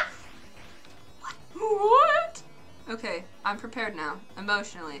 Ah! What? Okay, I'm prepared now.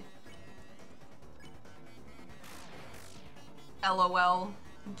 Emotionally. LOL.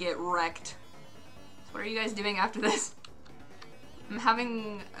 Get wrecked. So what are you guys doing after this? I'm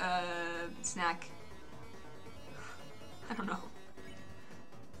having a snack. I don't know.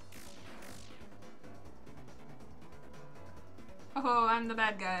 Oh, I'm the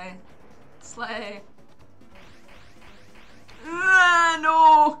bad guy. Slay.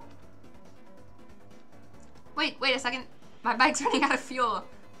 No! Wait a second. My bike's running out of fuel.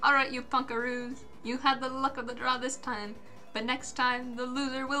 Alright, you punkaroos. You had the luck of the draw this time, but next time the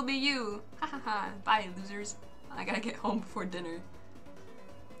loser will be you. Ha ha ha. Bye, losers. I gotta get home before dinner.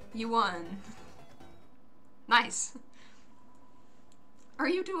 You won. Nice. Are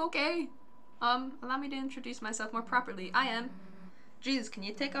you two okay? Allow me to introduce myself more properly. I am. Jeez, can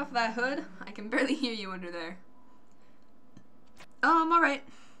you take off that hood? I can barely hear you under there. Alright.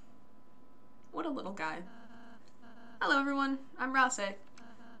 What a little guy. Hello everyone, I'm Rase.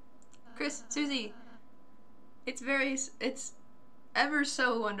 Chris, Susie. It's ever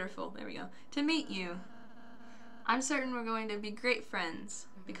so wonderful, there we go, to meet you. I'm certain we're going to be great friends.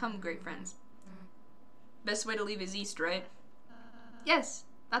 Become great friends. Best way to leave is east, right? Yes,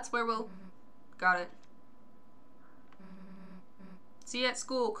 that's where we'll... Got it. See you at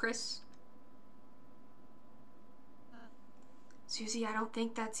school, Chris. Susie, I don't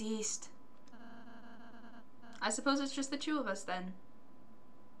think that's east. I suppose it's just the two of us then.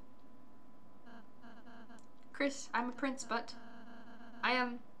 Chris, I'm a prince, but I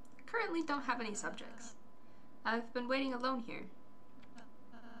currently don't have any subjects. I've been waiting alone here.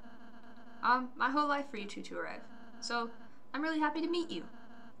 My whole life for you two to arrive. So, I'm really happy to meet you.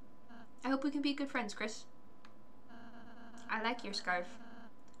 I hope we can be good friends, Chris. I like your scarf.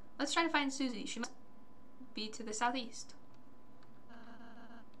 Let's try to find Susie. She must be to the southeast.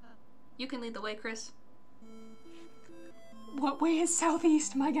 You can lead the way, Chris. What way is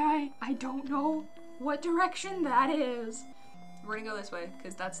southeast, my guy? I don't know what direction that is. We're gonna go this way,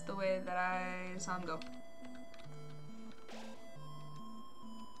 because that's the way that I saw him go.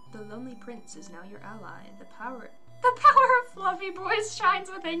 The lonely prince is now your ally. The power of fluffy boys shines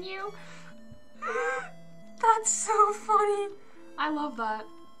within you. That's so funny. I love that.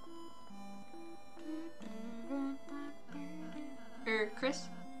 Chris,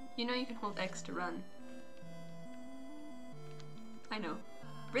 you know you can hold X to run. I know.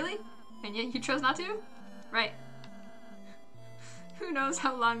 Really? And yet you chose not to? Right. Who knows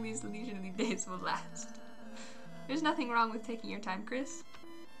how long these leisurely days will last. There's nothing wrong with taking your time, Chris.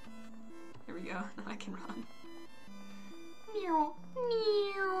 There we go. Now I can run. Meow.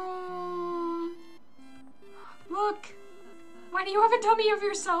 Meow. Look! Why do you have a dummy of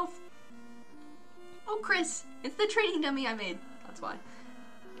yourself? Oh, Chris! It's the training dummy I made. That's why.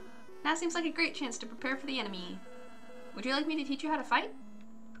 Now seems like a great chance to prepare for the enemy. Would you like me to teach you how to fight?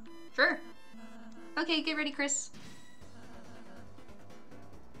 Sure. Okay, get ready, Chris.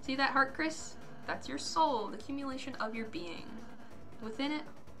 See that heart, Chris? That's your soul, the accumulation of your being. Within it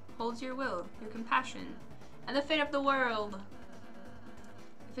holds your will, your compassion, and the fate of the world.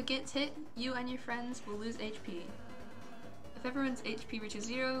 If it gets hit, you and your friends will lose HP. If everyone's HP reaches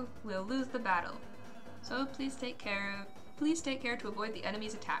 0, we'll lose the battle. So please take care to avoid the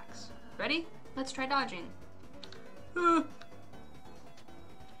enemy's attacks. Ready? Let's try dodging.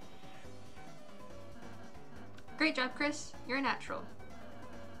 Great job, Chris. You're a natural.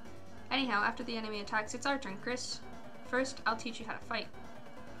 Anyhow, after the enemy attacks, it's our turn, Chris. First, I'll teach you how to fight.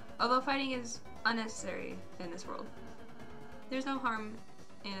 Although fighting is unnecessary in this world, there's no harm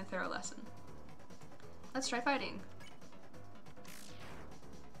in a thorough lesson. Let's try fighting.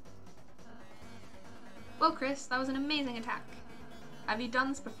 Well, Chris, that was an amazing attack. Have you done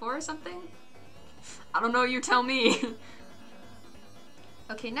this before or something? I don't know, you tell me.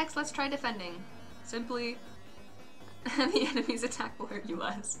 Okay, next let's try defending. Simply, the enemy's attack will hurt you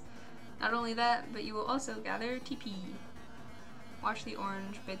less. Not only that, but you will also gather TP. Watch the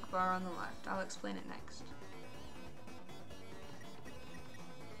orange big bar on the left. I'll explain it next.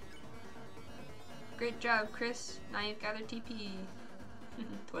 Great job, Chris. Now you've gathered TP.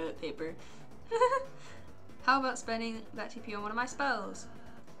 Toilet paper. How about spending that TP on one of my spells?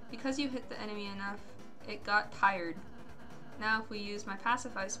 Because you hit the enemy enough, it got tired. Now if we use my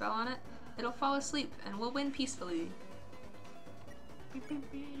pacify spell on it, it'll fall asleep and we'll win peacefully.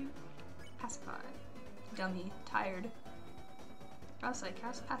 Pacify. Dummy. Tired. Else I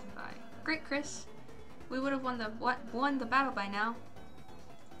cast pacify. Great, Chris. we would have won the battle by now.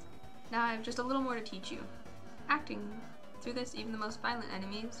 Now I have just a little more to teach you. Acting through this, even the most violent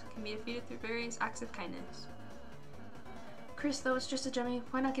enemies can be defeated through various acts of kindness. Chris, though it's just a dummy,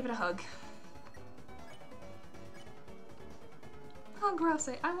 why not give it a hug? Hug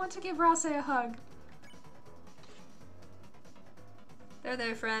Rase. I want to give Rase a hug.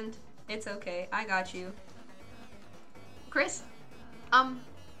 There, friend. It's okay. I got you. Chris, I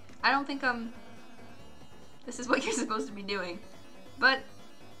don't think, this is what you're supposed to be doing. But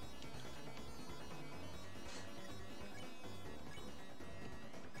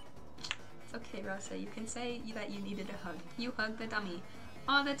it's okay, Rasa. You can say that you needed a hug. You hugged the dummy.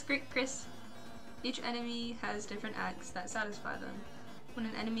 Oh, that's great, Chris. Each enemy has different acts that satisfy them. When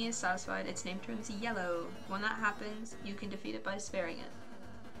an enemy is satisfied, its name turns yellow. When that happens, you can defeat it by sparing it.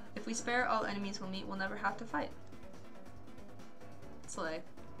 If we spare all enemies we'll meet, we'll never have to fight. Slay.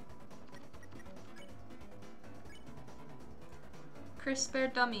 Chris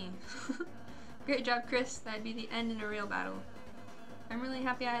spared dummy. Great job, Chris. That'd be the end in a real battle. I'm really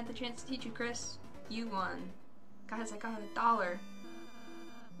happy I had the chance to teach you, Chris. You won. Guys, I got $1.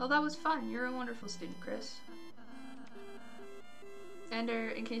 Well, that was fun. You're a wonderful student, Chris. And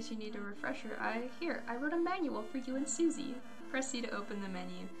in case you need a refresher, I wrote a manual for you and Susie. Press C to open the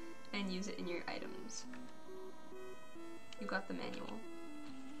menu and use it in your items. You got the manual.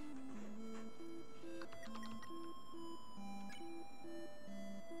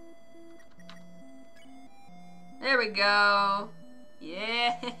 There we go.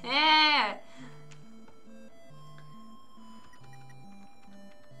 Yeah.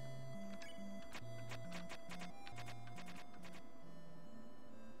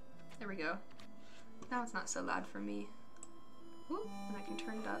 There we go. Now it's not so loud for me. Ooh, and I can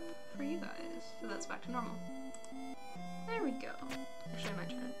turn it up for you guys. So that's back to normal. There we go. Actually, I might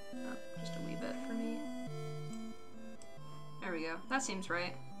turn it up just a wee bit for me. There we go. That seems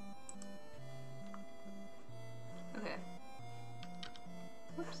right. Okay.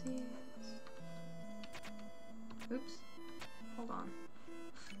 Whoopsies. Oops. Hold on.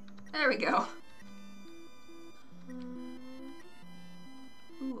 There we go.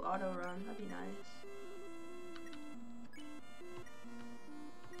 Ooh, auto run. That'd be nice.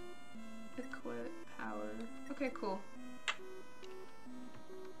 Equip, power. Okay, cool.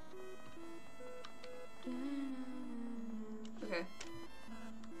 Okay.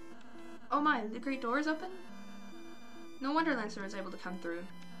 Oh my, the great door is open? No wonder Lancer was able to come through.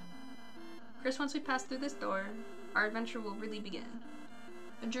 Chris, once we pass through this door, our adventure will really begin.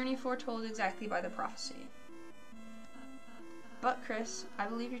 A journey foretold exactly by the prophecy. But Chris, I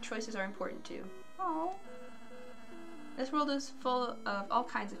believe your choices are important too. Oh. This world is full of all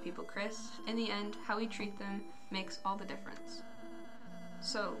kinds of people, Chris. In the end, how we treat them makes all the difference.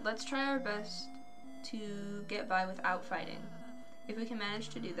 So, let's try our best to get by without fighting. If we can manage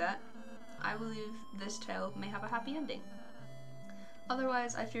to do that, I believe this tale may have a happy ending.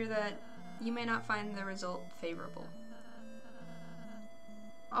 Otherwise, I fear that you may not find the result favorable.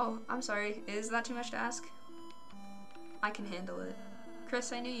 Oh, I'm sorry. Is that too much to ask? I can handle it.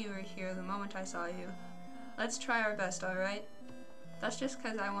 Chris, I knew you were here the moment I saw you. Let's try our best, alright? That's just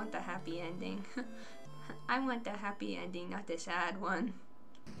because I want the happy ending. I want the happy ending, not the sad one.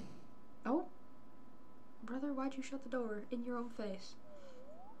 Oh? Brother, why'd you shut the door in your own face?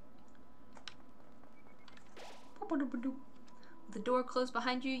 With the door closed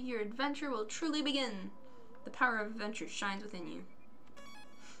behind you, your adventure will truly begin. The power of adventure shines within you.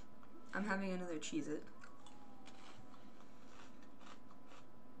 I'm having another Cheez-It.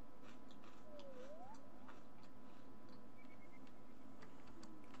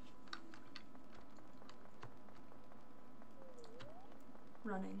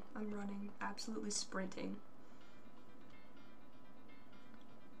 Running. I'm running. Absolutely sprinting.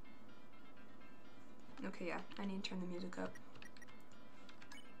 Okay, yeah. I need to turn the music up.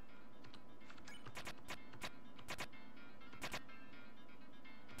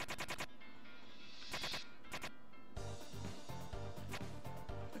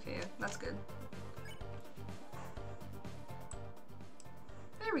 Okay, yeah. That's good.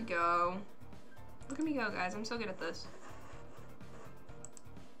 There we go. Look at me go, guys. I'm so good at this.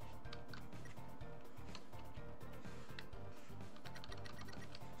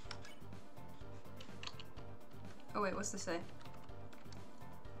 Oh wait, what's this say?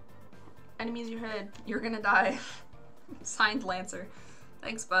 Enemies your head. You're gonna die. Signed, Lancer.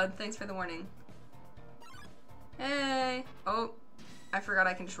 Thanks, bud. Thanks for the warning. Hey! Oh, I forgot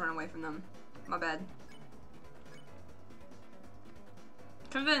I can just run away from them. My bad.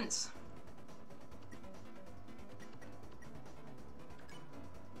 Convince!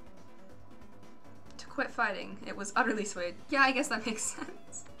 Took quit fighting. It was utterly swayed. Yeah, I guess that makes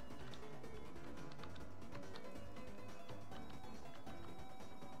sense.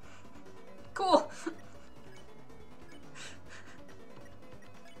 Cool.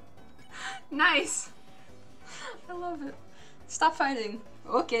 Nice. I love it. Stop fighting.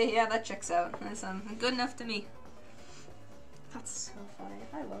 Okay, yeah, that checks out. That's good enough to me. That's so funny.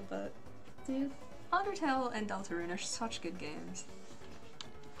 I love that. Dude, Undertale and Deltarune are such good games.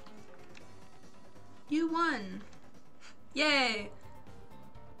 You won! Yay!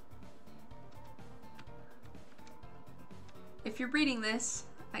 If you're reading this,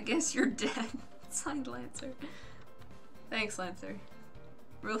 I guess you're dead. Signed, Lancer. Thanks, Lancer.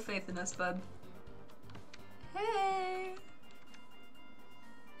 Real faith in us, bud. Hey!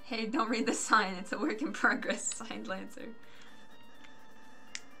 Hey, don't read the sign. It's a work in progress. Signed, Lancer.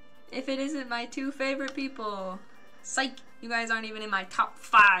 If it isn't my 2 favorite people. Psych! You guys aren't even in my top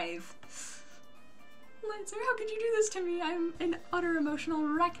 5. Lancer, how could you do this to me? I'm an utter emotional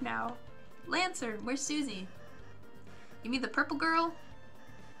wreck now. Lancer, where's Susie? You mean the purple girl?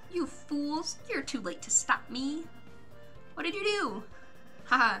 You fools, you're too late to stop me. What did you do?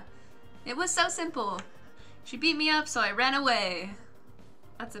 Haha, it was so simple. She beat me up, so I ran away.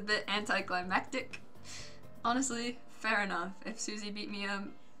 That's a bit anticlimactic. Honestly, fair enough. If Susie beat me up,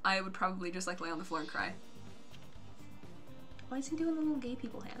 I would probably just like lay on the floor and cry. Why is he doing the little gay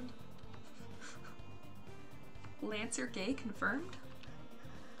people hand? Lancer gay confirmed?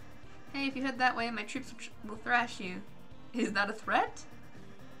 Hey, if you head that way, my troops will thrash you. Is that a threat?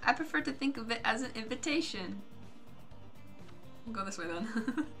 I prefer to think of it as an invitation. We'll go this way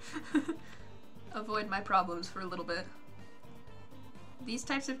then. Avoid my problems for a little bit. These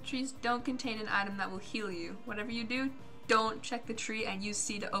types of trees don't contain an item that will heal you. Whatever you do, don't check the tree and use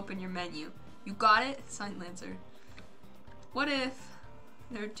C to open your menu. You got it? Signed, Lancer. What if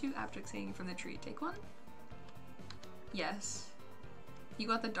there are 2 objects hanging from the tree? Take one? Yes. You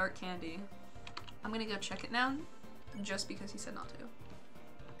got the dark candy. I'm gonna go check it now, just because he said not to.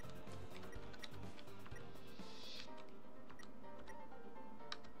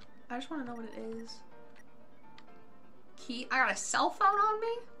 I just want to know what it is. Key? I got a cell phone on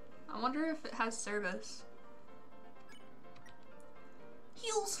me? I wonder if it has service.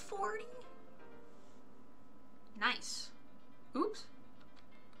 Heals 40? Nice. Oops.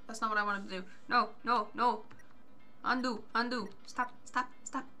 That's not what I wanted to do. No, no, no. Undo, undo. Stop, stop,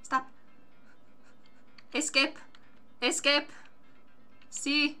 stop, stop. Escape. Escape.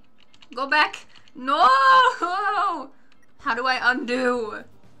 See? Go back. No! How do I undo?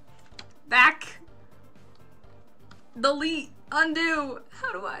 Back. Delete. Undo.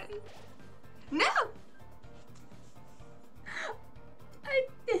 How do I? No! I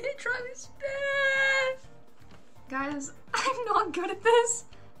didn't try this best. Guys, I'm not good at this.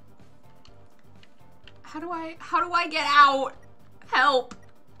 How do I get out? Help.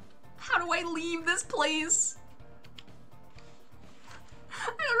 How do I leave this place? I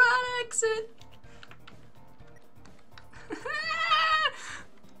don't know how to exit.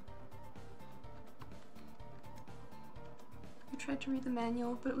 I tried to read the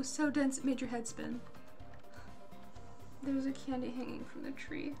manual, but it was so dense it made your head spin. There was a candy hanging from the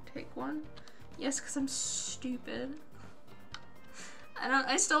tree. Take one. Yes, because I'm stupid.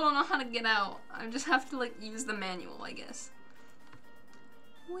 I still don't know how to get out. I just have to like use the manual, I guess.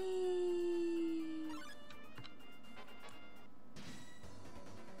 Whee!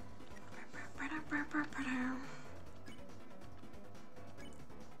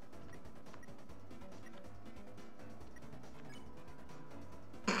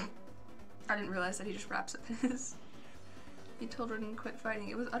 I didn't realize that he just wraps up his. He told her to quit fighting.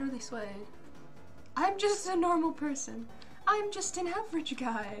 It was utterly swayed. I'm just a normal person. I'm just an average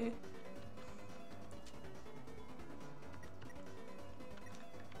guy.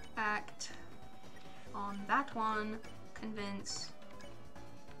 Act on that one. Convince.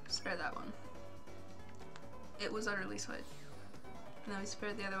 Spare that one. It was utterly swayed. And then we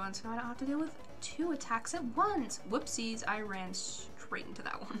spared the other one, so now I don't have to deal with 2 attacks at once. Whoopsies, I ran straight into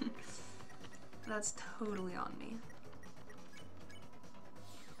that one. That's totally on me.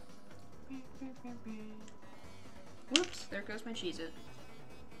 Whoops, there goes my Cheez-It.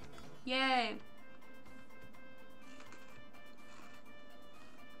 Yay!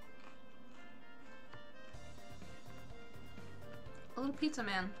 A little pizza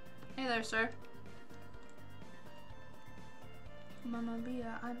man. Hey there, sir. Mamma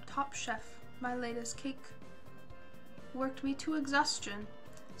mia, I'm top chef. My latest cake worked me to exhaustion,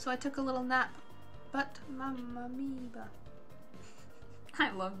 so I took a little nap. But mamma mia.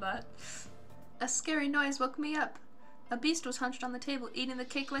 I love that. A scary noise woke me up. A beast was hunched on the table, eating the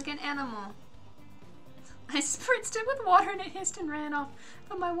cake like an animal. I spritzed it with water and it hissed and ran off,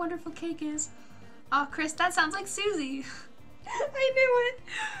 but my wonderful cake is. Oh, Chris, that sounds like Susie. I knew it.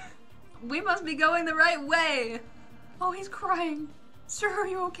 We must be going the right way. Oh, he's crying. Sir, are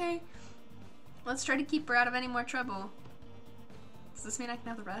you okay? Let's try to keep her out of any more trouble. Does this mean I can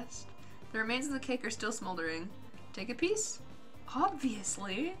have the rest? The remains of the cake are still smoldering. Take a piece?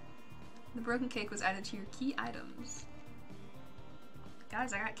 Obviously. The broken cake was added to your key items.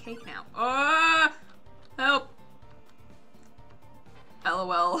 Guys, I got cake now. Ah! Help!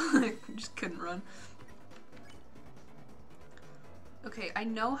 LOL. I just couldn't run. Okay, I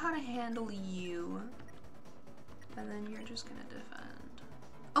know how to handle you. And then you're just gonna defend.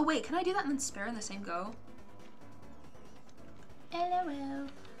 Oh wait, can I do that and then spare in the same go? LOL.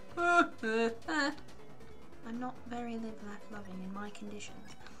 I'm not very live-laugh-loving in my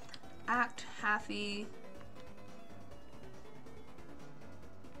conditions. Act happy.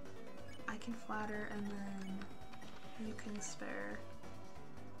 I can flatter and then you can spare.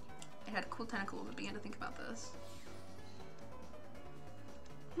 It had cool tentacles. I began to think about this.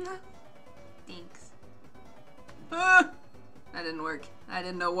 Thanks. That didn't work. I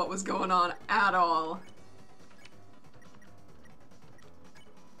didn't know what was going on at all.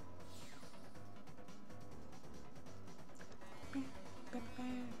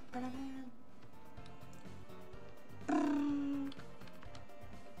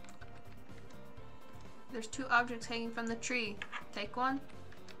 There's 2 objects hanging from the tree. Take one?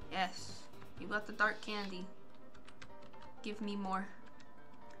 Yes. You got the dark candy. Give me more.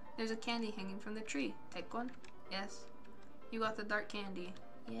 There's a candy hanging from the tree. Take one? Yes. You got the dark candy.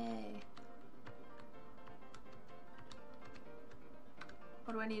 Yay.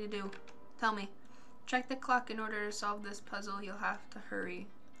 What do I need to do? Tell me. Check the clock. In order to solve this puzzle, you'll have to hurry.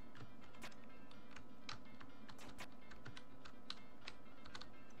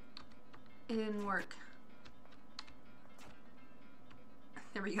 It didn't work.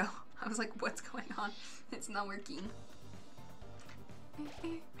 There we go. I was like, what's going on? It's not working.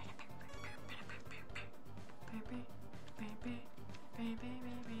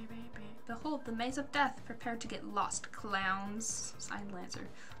 Behold, the maze of death. Prepare to get lost, clowns. Signed, Lancer.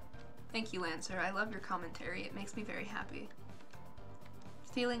 Thank you, Lancer. I love your commentary. It makes me very happy.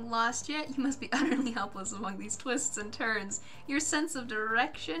 Feeling lost yet? You must be utterly helpless among these twists and turns. Your sense of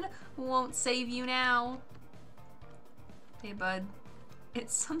direction won't save you now. Hey, bud.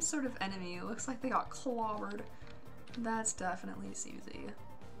 It's some sort of enemy. It looks like they got clobbered. That's definitely Susie.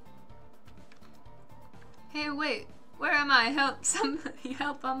 Hey, wait. Where am I? Help! Somebody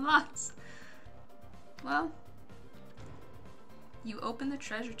help! I'm lost. Well, you opened the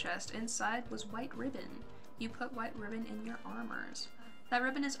treasure chest. Inside was white ribbon. You put white ribbon in your armors. That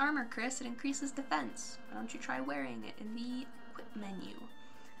ribbon is armor, Chris. It increases defense. Why don't you try wearing it in the equip menu?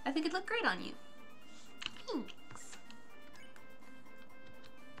 I think it'd look great on you. Thanks.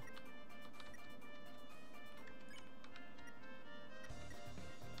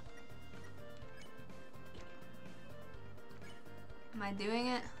 Am I doing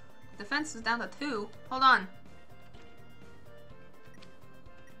it? Defense is down to 2. Hold on.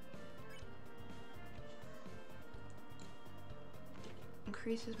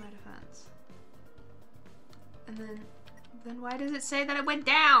 Increases my defense. And then why does it say that it went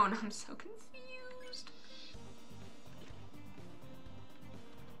down? I'm so confused.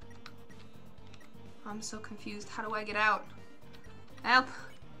 I'm so confused. How do I get out? Help!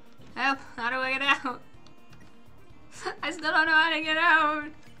 Help! How do I get out? I still don't know how to get out.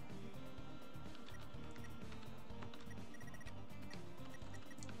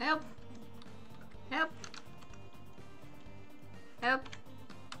 Help! Help! Help!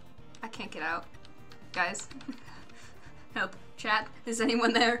 I can't get out. Guys. Help. Chat. Is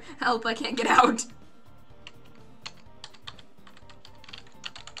anyone there? Help, I can't get out.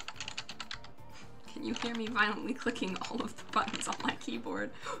 Can you hear me violently clicking all of the buttons on my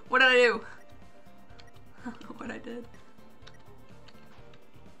keyboard? What did I do? I don't know what I did.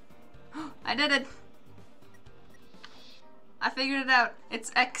 I did it! I figured it out.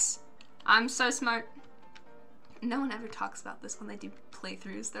 It's X. I'm so smart. No one ever talks about this when they do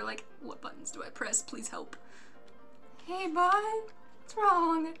playthroughs. They're like, what buttons do I press? Please help. Hey, bud. What's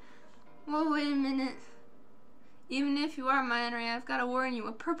wrong? Whoa, wait a minute. Even if you are my enemy, I've got to warn you.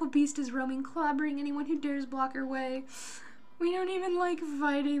 A purple beast is roaming, clobbering anyone who dares block her way. We don't even like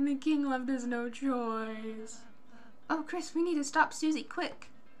fighting. The king left us no choice. Oh, Chris, we need to stop Susie, quick.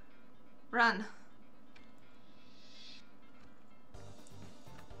 Run.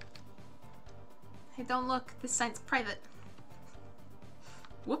 Hey, don't look. This site's private.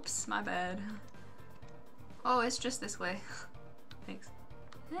 Whoops, my bad. Oh, it's just this way. Thanks.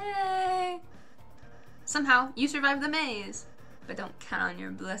 Hey! Somehow, you survived the maze. But don't count on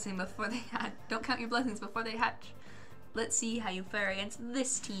your blessing before they hatch. Don't count your blessings before they hatch. Let's see how you fare against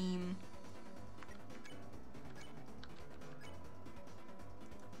this team.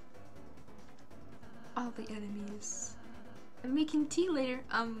 All the enemies. I'm making tea later.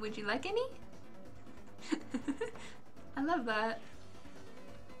 Would you like any? I love that.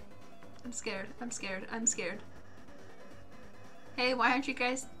 I'm scared. I'm scared. I'm scared. Hey, why aren't you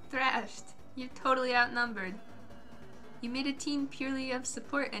guys thrashed? You're totally outnumbered. You made a team purely of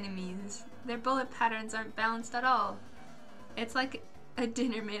support enemies. Their bullet patterns aren't balanced at all. It's like a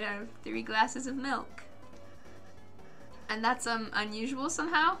dinner made out of 3 glasses of milk. And that's unusual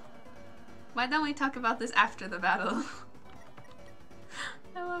somehow? Why don't we talk about this after the battle?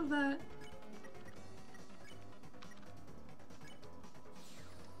 I love that.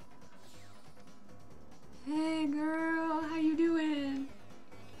 Hey girl, how you doing?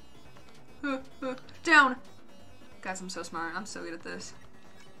 Down! Guys, I'm so smart. I'm so good at this.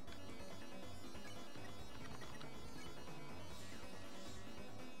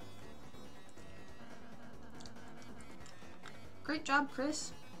 Great job,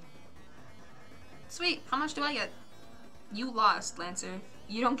 Chris. Sweet, how much do I get? You lost, Lancer.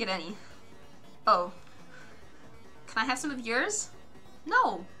 You don't get any. Oh. Can I have some of yours?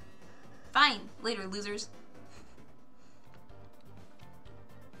 No. Fine. Later, losers.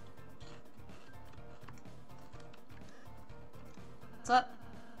 What's up?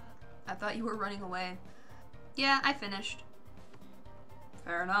 I thought you were running away. Yeah, I finished.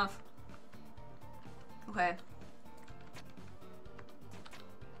 Fair enough. Okay.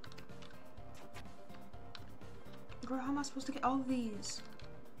 Girl, how am I supposed to get all of these?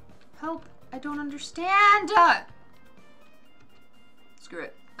 Help! I don't understand! Screw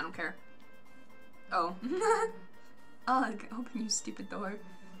it. I don't care. Oh. Ugh, open you stupid door.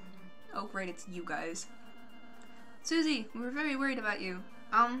 Oh great, it's you guys. Susie, we were very worried about you.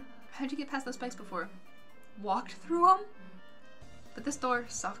 How'd you get past those spikes before? Walked through them? But this door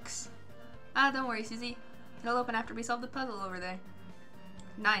sucks. Don't worry, Susie. It'll open after we solve the puzzle over there.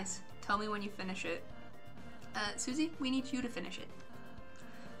 Nice. Tell me when you finish it. Susie, we need you to finish it.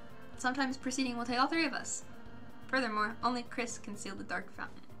 Sometimes proceeding will take all 3 of us. Furthermore, only Chris can seal the dark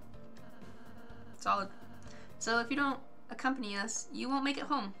fountain. Solid. So if you don't accompany us, you won't make it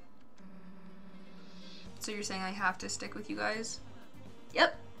home. So you're saying I have to stick with you guys?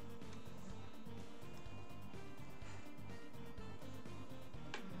 Yep.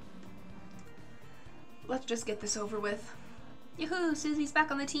 Let's just get this over with. Yoo-hoo, Susie's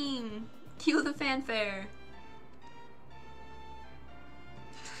back on the team. Cue the fanfare.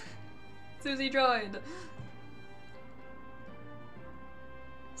 Susie joined.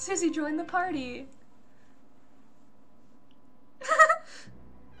 Susie joined the party.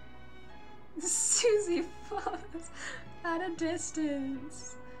 Susie falls at a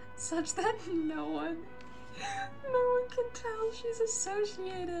distance, such that no one can tell she's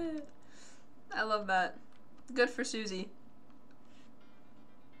associated. I love that. Good for Susie.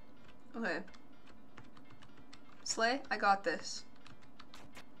 Okay. Slay, I got this.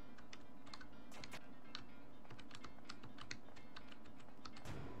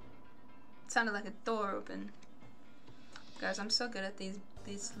 It sounded like a door open. Guys, I'm so good at these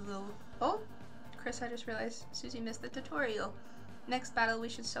little... Oh! Chris, I just realized Susie missed the tutorial. Next battle, we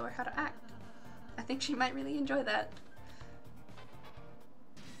should show her how to act. I think she might really enjoy that.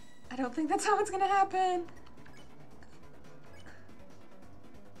 I don't think that's how it's gonna happen.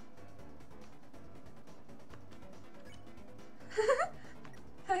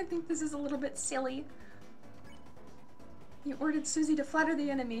 I think this is a little bit silly. You ordered Susie to flatter the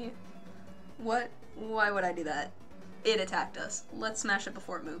enemy. What? Why would I do that? It attacked us. Let's smash it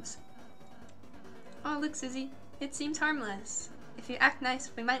before it moves. Oh, look, Susie. It seems harmless. If you act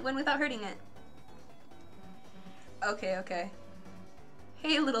nice, we might win without hurting it. Okay, okay.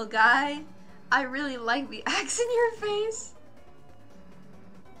 Hey, little guy. I really like the axe in your face.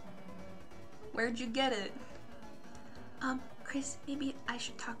 Where'd you get it? Chris, maybe I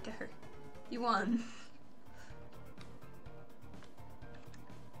should talk to her. You won.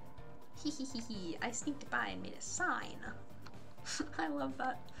 Hee. I sneaked by and made a sign. I love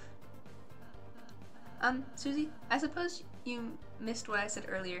that. Susie, I suppose you missed what I said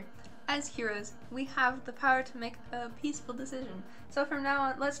earlier. As heroes, we have the power to make a peaceful decision. So from now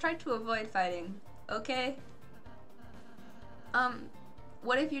on, let's try to avoid fighting, okay?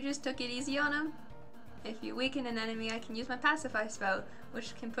 What if you just took it easy on him? If you weaken an enemy, I can use my pacify spell,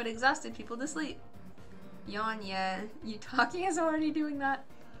 which can put exhausted people to sleep. Yawn, yeah. You talking is already doing that.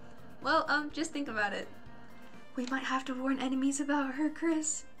 Well, just think about it. We might have to warn enemies about her,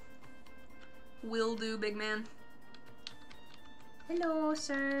 Chris. Will do, big man. Hello,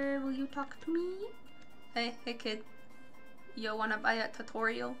 sir. Will you talk to me? Hey kid. You wanna buy a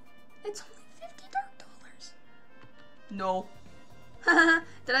tutorial? It's only $50. No.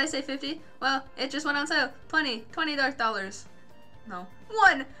 Did I say 50? Well, it just went on sale. $20 $20. No.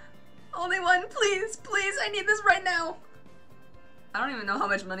 One! Only one, please, please, I need this right now. I don't even know how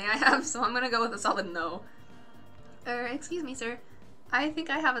much money I have, so I'm gonna go with a solid no. Excuse me, sir. I think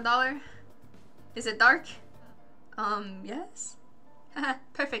I have $1. Is it dark? Yes? Haha,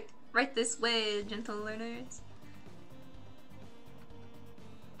 perfect. Right this way, gentle learners.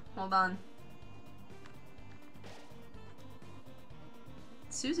 Hold on.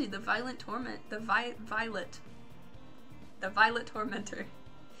 Susie, the violent torment. The violet tormentor.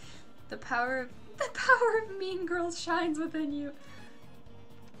 The power of mean girls shines within you.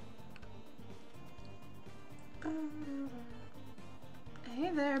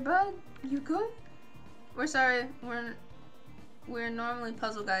 Hey there, bud. You good? We're sorry. We're normally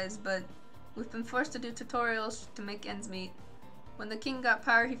puzzle guys, but we've been forced to do tutorials to make ends meet. When the king got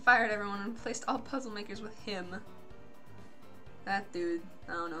power, he fired everyone and replaced all puzzle makers with him. That dude.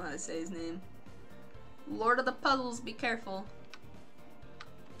 I don't know how to say his name. Lord of the Puzzles, be careful.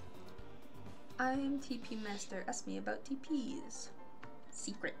 I'm TP Master. Ask me about TPs.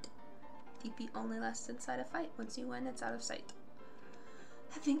 Secret. TP only lasts inside a fight. Once you win, it's out of sight.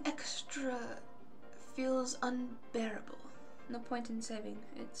 Having extra feels unbearable. No point in saving.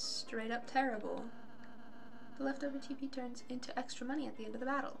 It's straight up terrible. The leftover TP turns into extra money at the end of the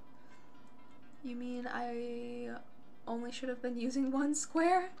battle. You mean I only should have been using one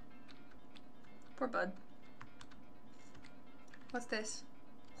square? Poor bud. What's this?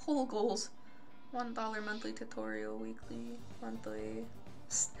 Whole goals. $1 monthly tutorial, weekly, monthly.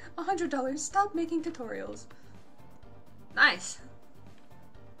 $100. Stop making tutorials. Nice.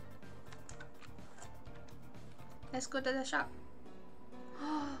 Let's go to the shop.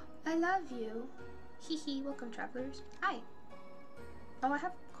 Oh, I love you. Hehe, welcome travelers. Hi. Oh, I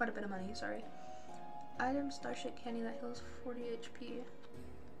have quite a bit of money, sorry. Item, Starship Candy that heals 40 HP.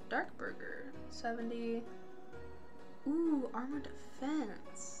 Dark Burger, 70. Ooh, Armor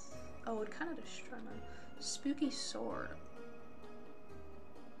Defense. Oh, it would kind of destroy my Spooky Sword.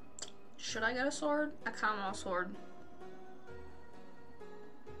 Should I get a sword? I kind of want a sword.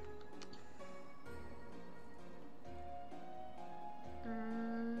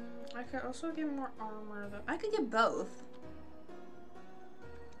 I could also get more armor though. I could get both.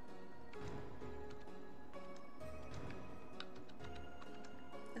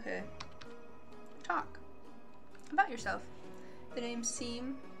 Okay. Talk about yourself. The name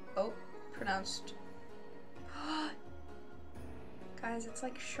seem pronounced. Guys, it's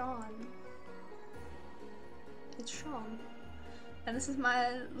like Sean. It's Sean. And this is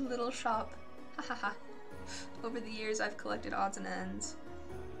my little shop. Hahaha. Over the years, I've collected odds and ends.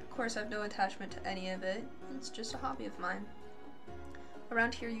 Of course, I have no attachment to any of it. It's just a hobby of mine.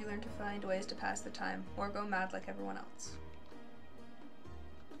 Around here, you learn to find ways to pass the time, or go mad like everyone else.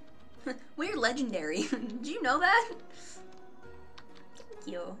 We're legendary. Did you know that? Thank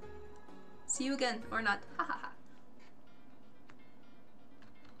you. See you again, or not. Hahaha.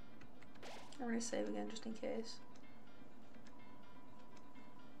 I'm gonna save again just in case.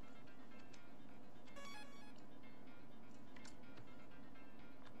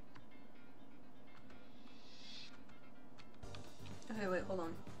 Okay, wait, hold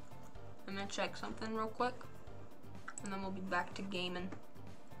on. I'm gonna check something real quick, and then we'll be back to gaming.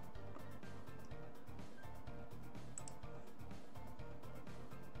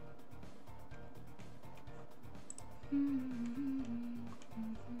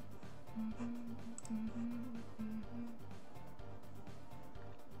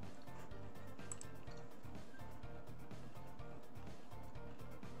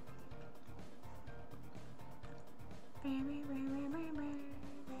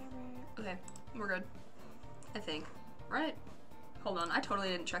 Okay, we're good. I think. Right? Hold on, I totally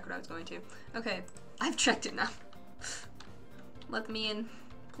didn't check what I was going to. Okay, I've checked it now. Let me in,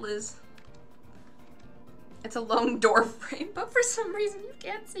 please. It's a lone door frame, but for some reason you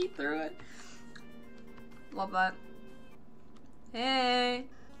can't see through it. Love that. Hey!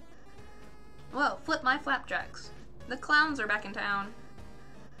 Well, flip my flapjacks. The clowns are back in town.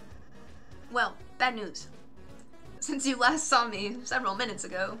 Well, bad news. Since you last saw me several minutes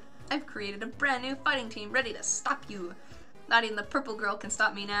ago, I've created a brand new fighting team ready to stop you. Not even the purple girl can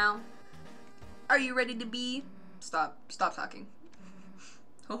stop me now. Are you ready to be? Stop talking.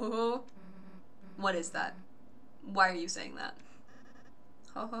 Ho ho ho. What is that? Why are you saying that?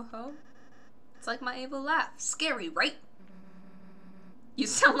 Ho ho ho. It's like my evil laugh. Scary, right? You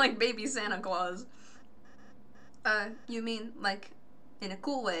sound like baby Santa Claus. You mean, like, in a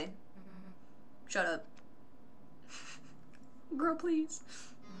cool way? Shut up. Girl, please.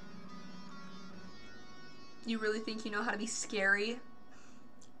 You really think you know how to be scary?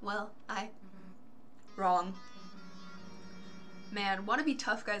 Well, wrong. Man, wanna be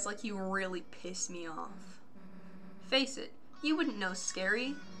tough guys like you really piss me off. Face it, you wouldn't know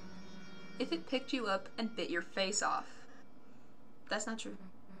scary if it picked you up and bit your face off. That's not true.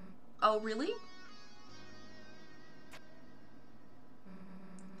 Oh, really?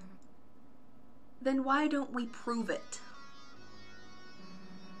 Then why don't we prove it?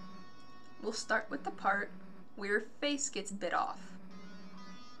 We'll start with the part where your face gets bit off.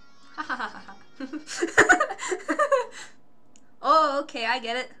 Ha ha ha ha. Oh, okay, I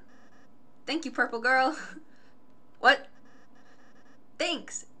get it. Thank you, purple girl. What?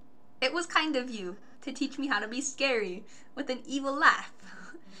 Thanks. It was kind of you to teach me how to be scary with an evil laugh.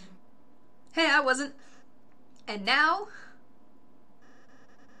 Hey, I wasn't. And now,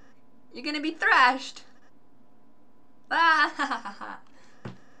 you're gonna be thrashed. Ah ha ha ha.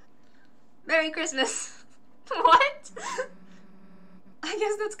 Merry Christmas. What? I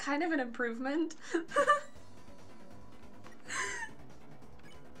guess that's kind of an improvement.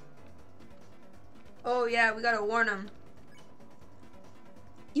 Oh yeah, we gotta warn him.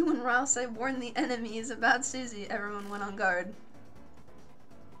 You and Rouse, I warned the enemies about Susie. Everyone went on guard.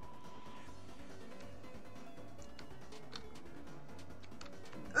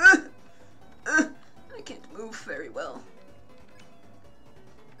 I can't move very well.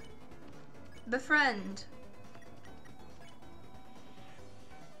 Befriend.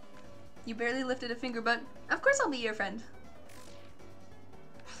 You barely lifted a finger, but of course I'll be your friend.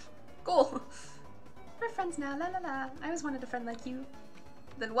 Cool. We're friends now, la la la. I always wanted a friend like you.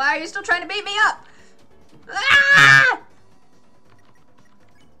 Then why are you still trying to beat me up? Ah!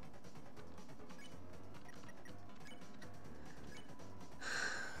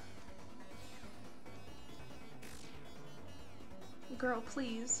 Girl,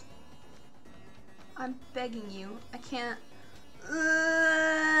 please. I'm begging you. I can't.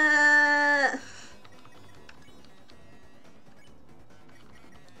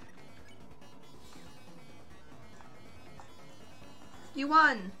 You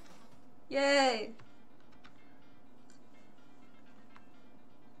won! Yay!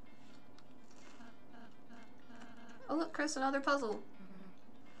 Oh look, Chris, another puzzle.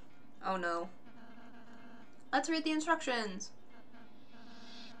 Oh no. Let's read the instructions.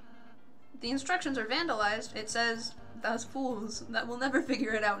 The instructions are vandalized. It says, "Those fools that will never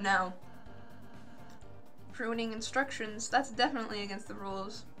figure it out now." Ruining instructions, that's definitely against the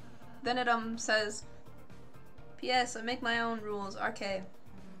rules. Then it says, "P.S. I make my own rules, RK."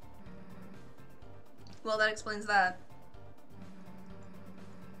 Well, that explains that.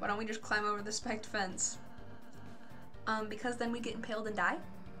 Why don't we just climb over the spiked fence? Because then we get impaled and die?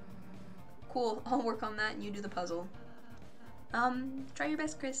 Cool, I'll work on that and you do the puzzle. Try your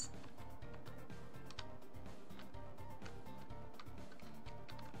best, Chris.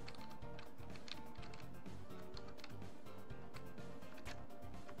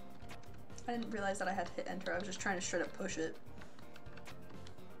 I didn't realize that I had to hit enter. I was just trying to straight up push it.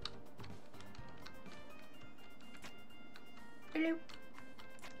 Hello.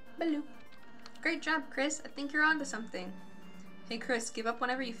 Hello. Great job, Chris. I think you're onto something. Hey, Chris, give up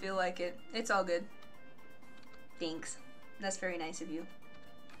whenever you feel like it. It's all good. Thanks. That's very nice of you.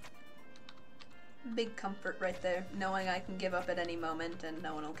 Big comfort right there, knowing I can give up at any moment and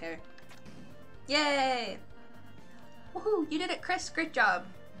no one will care. Yay! Woohoo! You did it, Chris. Great job.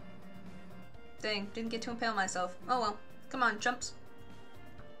 Dang, didn't get to impale myself. Oh well. Come on, jumps.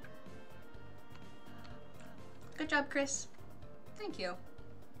 Good job, Chris. Thank you.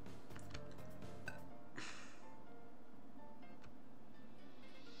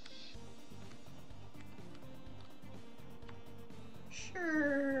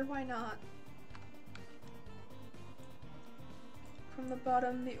 Sure, why not? From the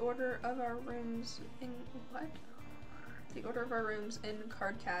bottom, the order of our rooms in what? The order of our rooms in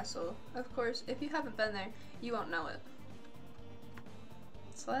Card Castle. Of course, if you haven't been there, you won't know it.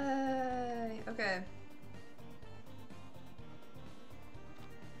 Slay. Okay.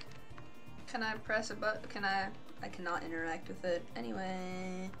 Can I press a button? Can I cannot interact with it.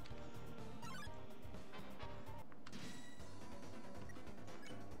 Anyway.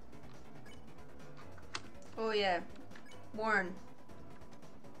 Oh yeah. Warn.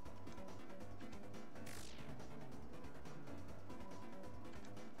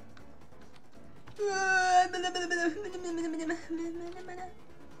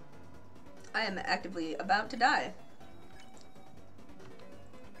 I am actively about to die.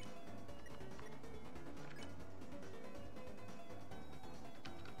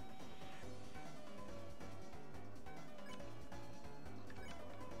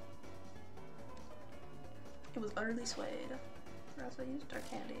 It was utterly swayed. Or else I used dark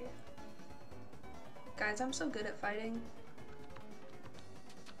candy. Guys, I'm so good at fighting.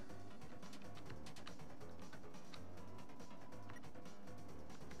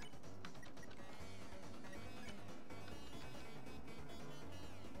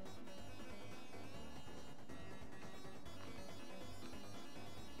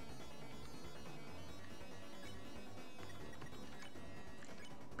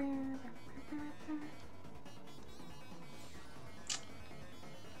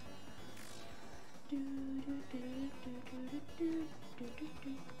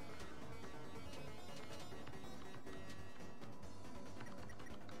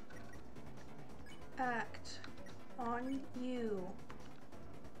 Act on you.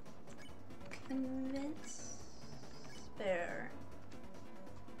 Convince spare.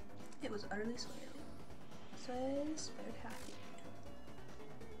 It was utterly swayed. Sway, spared happy.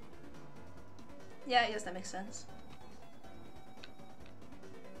 Yeah, I guess that makes sense.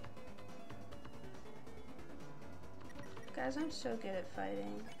 Guys, I'm so good at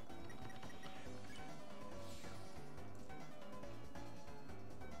fighting.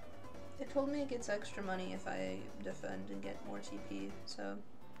 It told me it gets extra money if I defend and get more TP, so.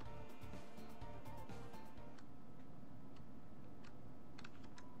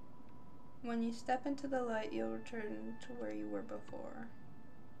 When you step into the light, you'll return to where you were before.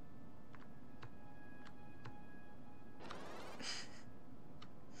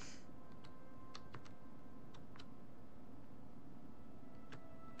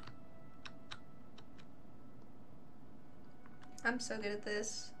 I'm so good at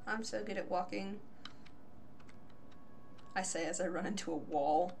this. I'm so good at walking. I say as I run into a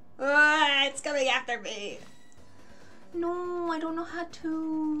wall. Ah, it's coming after me! No, I don't know how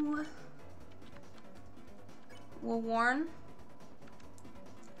to. Well, Warren.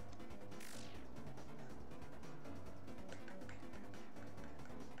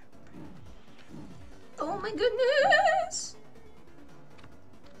 Oh my goodness!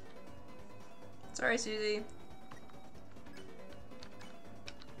 Sorry, Susie.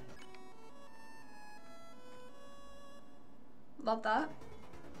 Love that.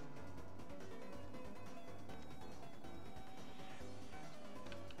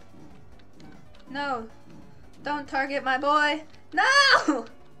 No! Don't target my boy! No!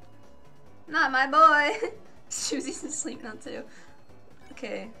 Not my boy! Susie's asleep now too.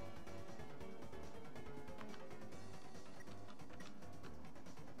 Okay.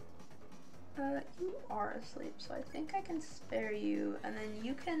 You are asleep, so I think I can spare you, and then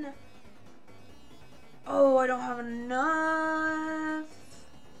you can... Oh, I don't have enough!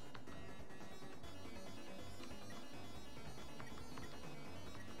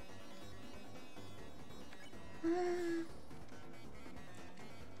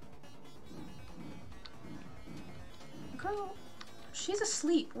 Girl, she's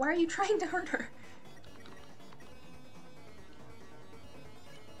asleep. Why are you trying to hurt her?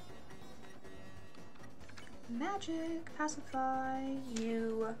 Magic, pacify,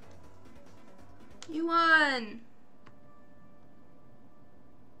 you. You won!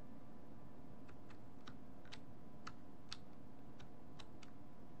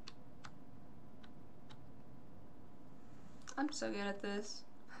 I'm so good at this.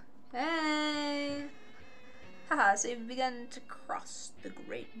 Hey! Haha, so you've begun to cross the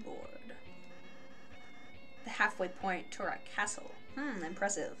Great Board. The halfway point to our castle.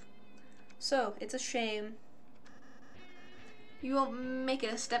 Impressive. So, it's a shame you won't make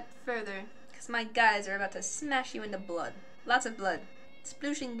it a step further, because my guys are about to smash you into blood. Lots of blood.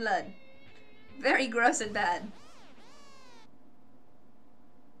 Splooshing blood. Very gross and bad.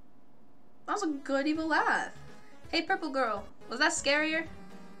 That was a good evil laugh. Hey, purple girl, was that scarier?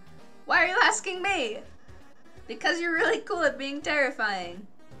 Why are you asking me? Because you're really cool at being terrifying.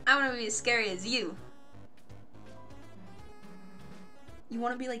 I want to be as scary as you. You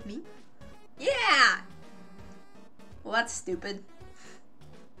want to be like me? Yeah! Well, that's stupid.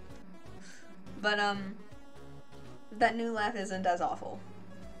 But, that new laugh isn't as awful.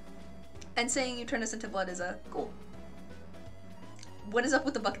 And saying you turn us into blood is, cool. What is up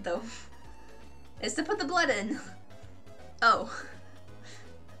with the bucket, though? Is to put the blood in. Oh.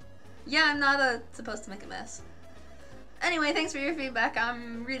 Yeah, I'm not, supposed to make a mess. Anyway, thanks for your feedback.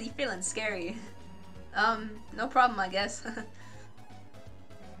 I'm really feeling scary. No problem, I guess.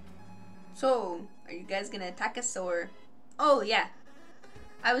 So, are you guys gonna attack us or... Oh, yeah.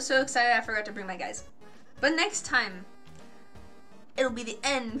 I was so excited I forgot to bring my guys. But next time, it'll be the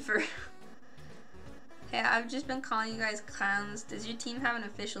end for... Hey, I've just been calling you guys clowns. Does your team have an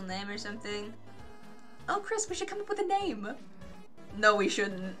official name or something? Oh, Chris, we should come up with a name. No, we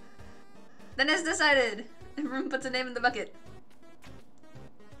shouldn't. Then it's decided. Everyone puts a name in the bucket.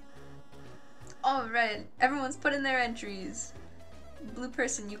 Alright, everyone's put in their entries. Blue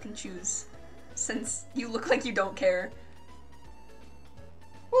person you can choose, since you look like you don't care.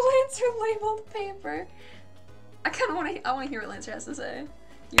 Lancer labeled paper. I wanna hear what Lancer has to say.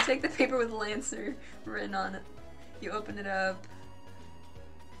 You take the paper with Lancer written on it. You open it up.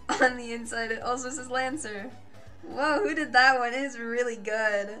 On the inside it also says Lancer. Whoa, who did that one? It is really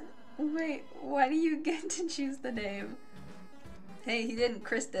good. Wait, why do you get to choose the name? Hey, he didn't,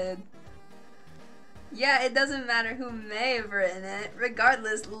 Chris did. Yeah, it doesn't matter who may have written it.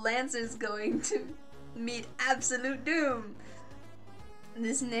 Regardless, Lancer's going to meet absolute doom.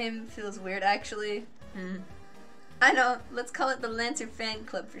 This name feels weird, actually. I know, let's call it the Lancer Fan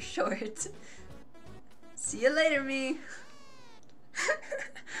Club for short. See you later, me.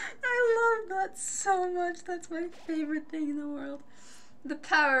 I love that so much. That's my favorite thing in the world. The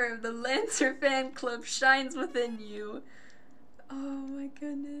power of the Lancer Fan Club shines within you. Oh my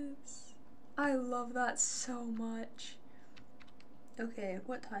goodness. I love that so much. Okay,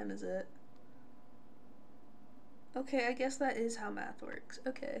 what time is it? Okay, I guess that is how math works.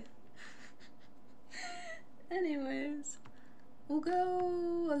 Okay. Anyways, we'll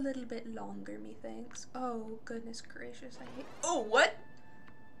go a little bit longer, methinks. Oh, goodness gracious, I hate— Oh, what?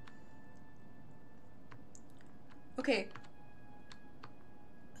 Okay.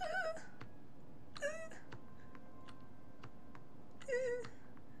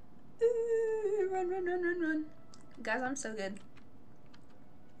 Run. Guys, I'm so good.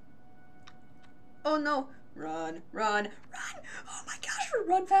 Oh no. Run. Oh my gosh,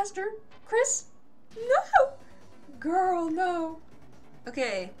 run faster. Chris? No! Girl, no.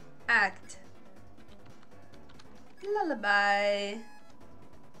 Okay, act. Lullaby.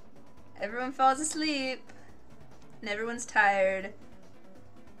 Everyone falls asleep. And everyone's tired.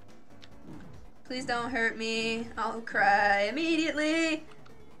 Please don't hurt me. I'll cry immediately.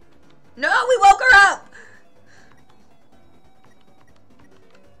 No, we woke her up!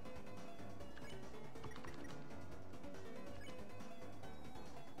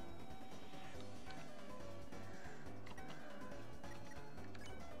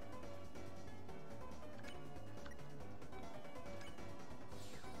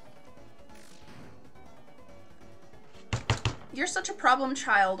 You're such a problem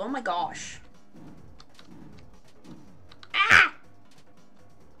child. Oh my gosh. Ah!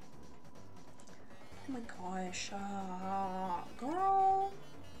 Oh my gosh. Girl.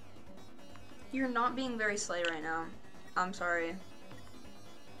 You're not being very slay right now. I'm sorry.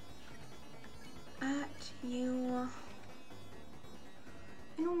 At you.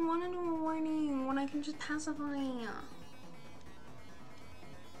 I don't want to do a warning when I can just pacify.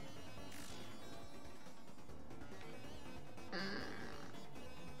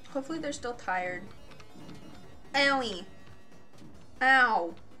 Hopefully they're still tired. Owie.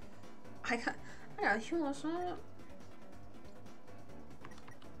 Ow. I gotta heal us up.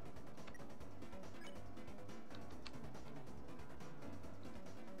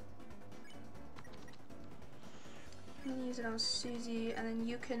 I'm gonna use it on Susie, and then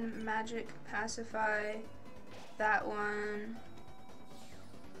you can magic pacify that one.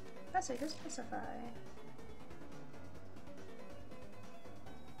 That's it, just pacify.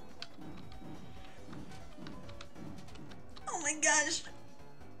 Oh my gosh!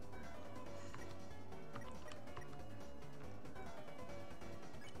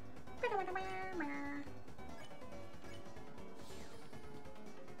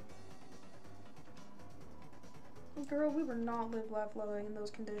 Girl, we were not live flowing in those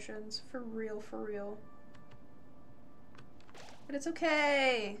conditions. For real, for real. But it's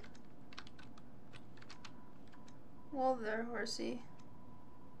okay! Well, there, horsey.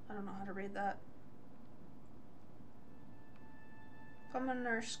 I don't know how to read that. Pawnmen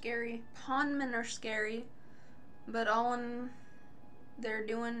are scary, but all they're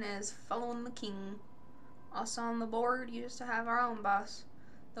doing is following the king. Us on the board used to have our own boss.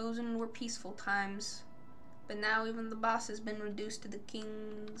 Those were peaceful times. But now even the boss has been reduced to the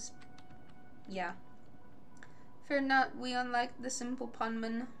king's... Yeah. Fear not, we, unlike the simple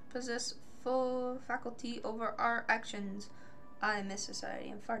pawnmen, possess full faculty over our actions. I, Miss Society,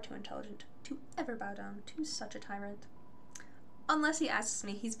 am far too intelligent to ever bow down to such a tyrant. Unless he asks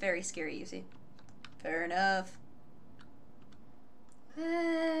me, he's very scary, you see. Fair enough.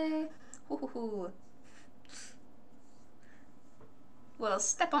 Hey. Hoo. Well,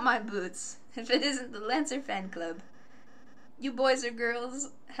 step on my boots, if it isn't the Lancer Fan Club. You boys or girls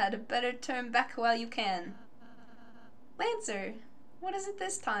had better turn back while you can. Lancer, what is it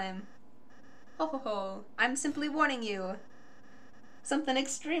this time? Ho, I'm simply warning you. Something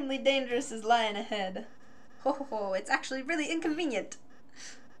extremely dangerous is lying ahead. Ho ho ho, it's actually really inconvenient.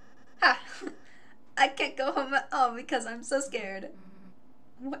 Ha! I can't go home at all because I'm so scared.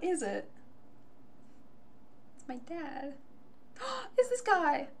 What is it? It's my dad. It's this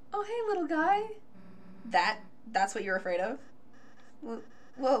guy. Oh, hey, little guy. That's what you're afraid of?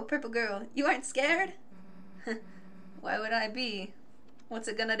 Whoa, purple girl, you aren't scared? Why would I be? What's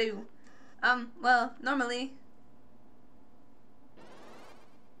it gonna do? Well, normally...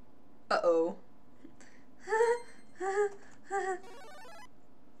 Uh-oh.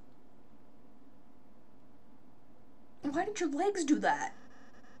 Why did your legs do that?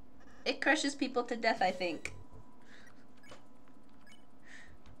 It crushes people to death, I think.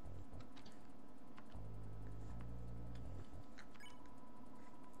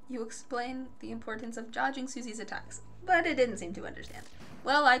 You explained the importance of dodging Susie's attacks, but it didn't seem to understand.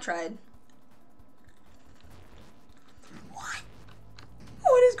 Well, I tried. What?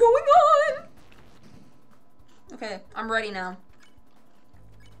 What is going on? Okay, I'm ready now.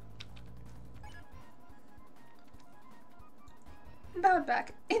 Bowed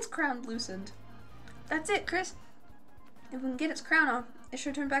back. Its crown loosened. That's it, Chris. If we can get its crown off, it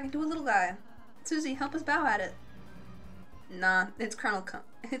should turn back into a little guy. Susie, help us bow at it. Nah, its crown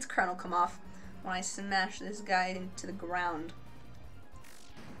will come off when I smash this guy into the ground.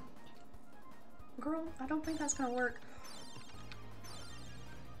 Girl, I don't think that's gonna work.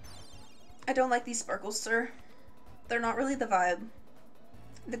 I don't like these sparkles, sir. They're not really the vibe.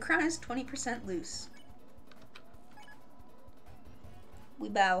 The crown is 20% loose. We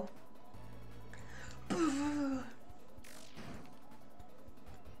bow.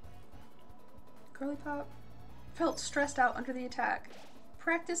 Girly Pop felt stressed out under the attack.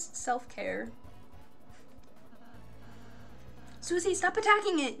 Practice self-care. Susie, stop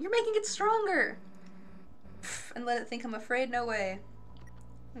attacking it! You're making it stronger! And let it think I'm afraid? No way.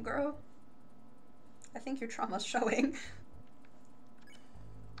 Girl, I think your trauma's showing.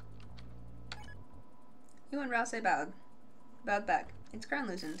 You and Rouse bowed. Bowed back. Its crown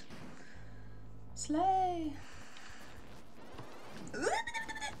loosened. Slay!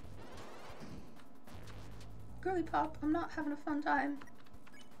 Girly Pop, I'm not having a fun time.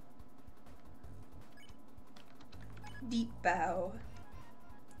 Deep bow.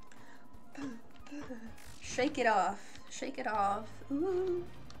 Shake it off. Shake it off. Ooh.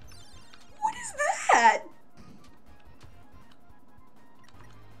 What is that?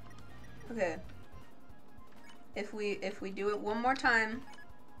 Okay. If we do it one more time,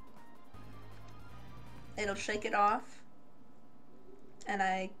 it'll shake it off. And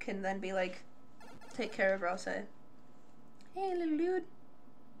I can then be like, take care of Rouse. Hey, little dude.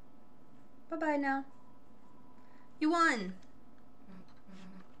 Bye-bye now. You won.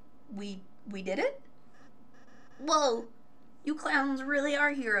 We did it? Whoa. You clowns really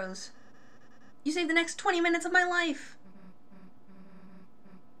are heroes. You saved the next 20 minutes of my life.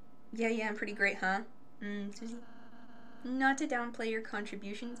 Yeah, I'm pretty great, huh? Susie. Not to downplay your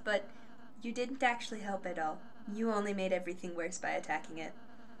contributions, but you didn't actually help at all. You only made everything worse by attacking it.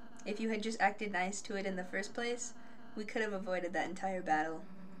 If you had just acted nice to it in the first place, we could have avoided that entire battle.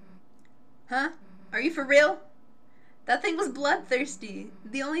 Huh? Are you for real? That thing was bloodthirsty.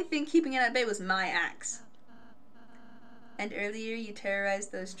 The only thing keeping it at bay was my axe. And earlier you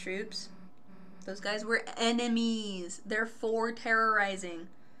terrorized those troops? Those guys were enemies. They're for terrorizing.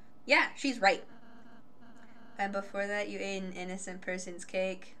 Yeah, she's right. And before that you ate an innocent person's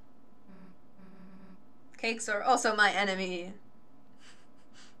cake. Cakes are also my enemy.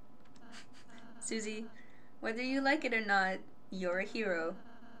 Susie, whether you like it or not, you're a hero.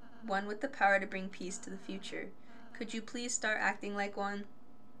 One with the power to bring peace to the future. Could you please start acting like one?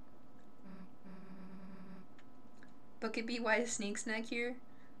 Bucket B, why is Sneak Snack here?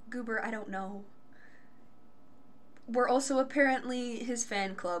 Goober, I don't know. We're also apparently his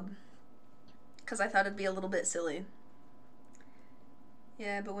fan club. Because I thought it'd be a little bit silly.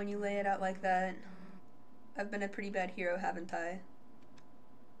 Yeah, but when you lay it out like that, I've been a pretty bad hero, haven't I?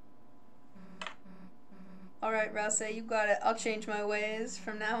 Alright, Rouse, you got it. I'll change my ways.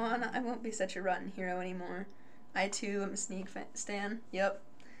 From now on, I won't be such a rotten hero anymore. I too am a Sneak stan. Yep.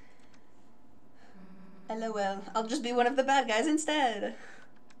 LOL. I'll just be one of the bad guys instead.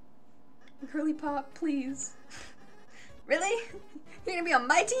 Girly Pop, please. Really? You're gonna be on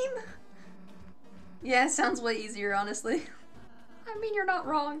my team? Yeah, sounds way easier, honestly. I mean, you're not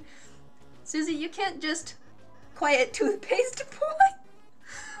wrong. Susie, you can't just quiet toothpaste boy.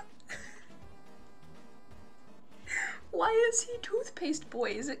 Why is he toothpaste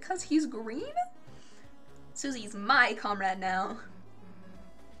boy? Is it 'cause he's green? Susie's my comrade now.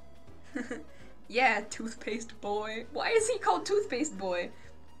 Yeah, toothpaste boy. Why is he called toothpaste boy?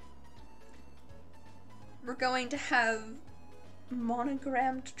 We're going to have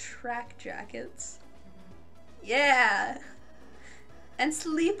monogrammed track jackets. Yeah! And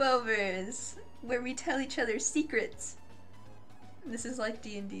sleepovers, where we tell each other secrets. This is like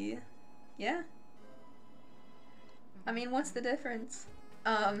D&D. Yeah? I mean, what's the difference?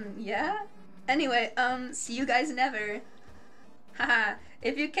 Yeah? Anyway, see you guys never. Haha,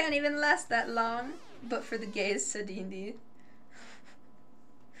 if you can't even last that long. But for the gays, so D&D.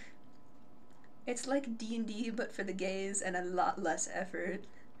 It's like D&D, but for the gays, and a lot less effort.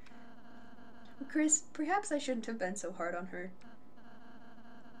 Chris, perhaps I shouldn't have been so hard on her.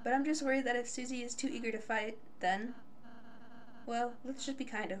 But I'm just worried that if Susie is too eager to fight, then... Well, let's just be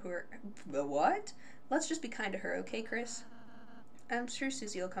kind to her. What? Let's just be kind to her, okay, Chris? I'm sure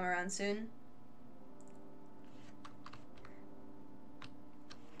Susie will come around soon.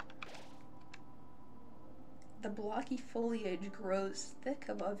 The blocky foliage grows thick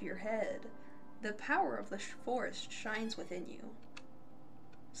above your head. The power of the forest shines within you.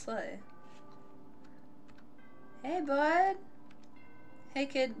 Slay. Hey, bud! Hey,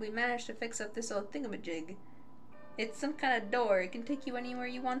 kid, we managed to fix up this old thingamajig. It's some kind of door. It can take you anywhere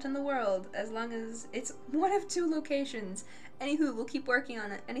you want in the world, as long as it's one of 2 locations. Anywho, we'll keep working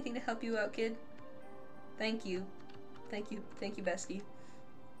on it. Anything to help you out, kid? Thank you. Thank you, bestie.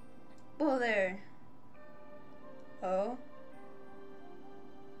 Whoa there. Oh?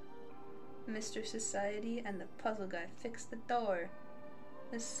 Mr. Society and the puzzle guy fixed the door.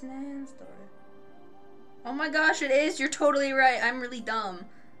 The Snan's door. Oh my gosh, it is! You're totally right. I'm really dumb.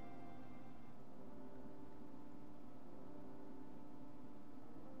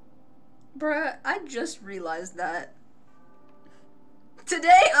 Bruh, I just realized that.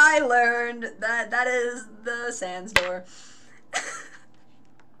 Today I learned that that is the Sans door.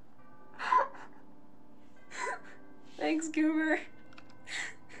 Thanks, Goober.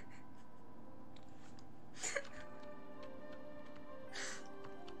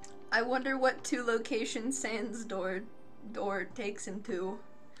 I wonder what 2 locations Sans door takes him to.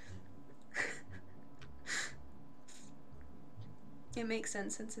 It makes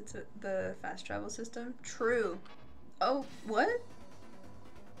sense since it's the fast travel system. True. Oh, what?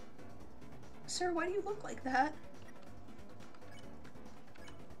 Sir, why do you look like that?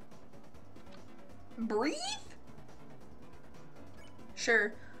 Breathe?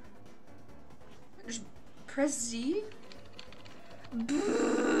 Sure. Just press Z?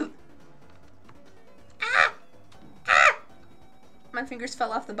 Ah! Ah! My fingers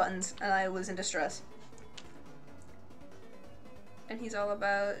fell off the buttons and I was in distress. And he's all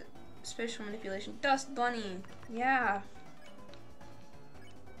about spatial manipulation. Dust bunny. Yeah.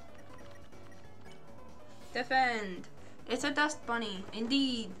 Defend. It's a dust bunny.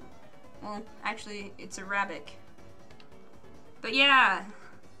 Indeed. Well, actually, it's a rabbit. But yeah.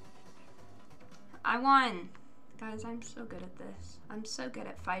 I won. Guys, I'm so good at this. I'm so good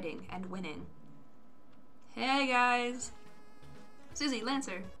at fighting and winning. Hey, guys. Susie,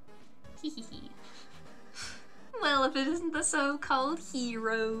 Lancer. Hee hee hee. Well, if it isn't the so-called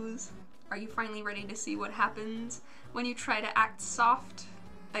heroes. Are you finally ready to see what happens when you try to act soft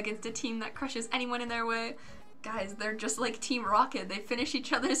against a team that crushes anyone in their way? Guys, they're just like Team Rocket. They finish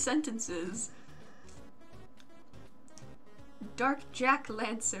each other's sentences. Dark Jack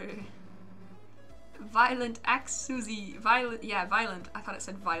Lancer. Violent Axe Susie. Violent. I thought it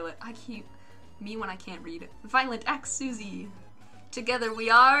said Violet. I keep me when I can't read. Violent Axe Susie. Together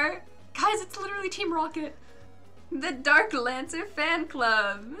we are... Guys, it's literally Team Rocket. The Dark Lancer Fan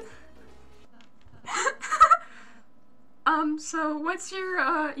Club. So what's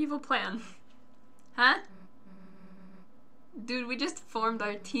your, evil plan? Huh? Dude, we just formed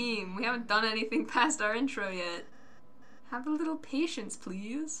our team. We haven't done anything past our intro yet. Have a little patience,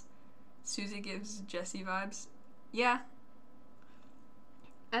 please. Susie gives Jessie vibes. Yeah.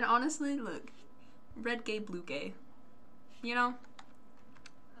 And honestly, look. Red gay, blue gay. You know?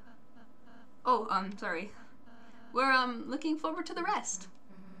 Oh, sorry. We're, looking forward to the rest.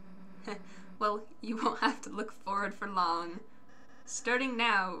 Well, you won't have to look forward for long. Starting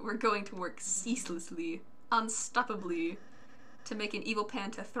now, we're going to work ceaselessly, unstoppably, to make an evil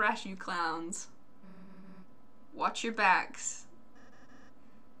pan to thrash you clowns. Watch your backs.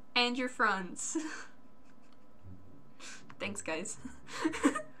 And your fronts. Thanks, guys.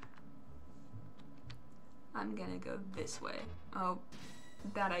 I'm gonna go this way. Oh,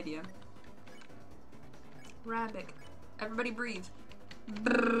 bad idea. Rabbit. Everybody breathe.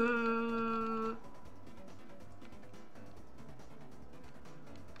 Brrr.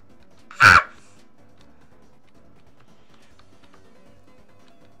 Ah!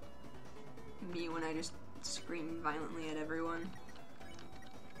 Me when I just scream violently at everyone.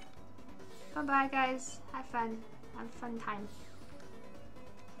 Bye-bye, guys. Have fun. Have a fun time.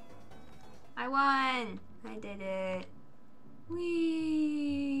 I won! I did it. Whee!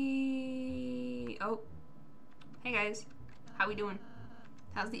 Oh. Hey, guys. How we doing?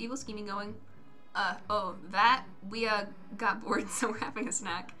 How's the evil scheming going? We, got bored, so we're having a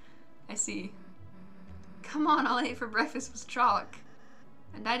snack. I see. Come on, all I ate for breakfast was chalk.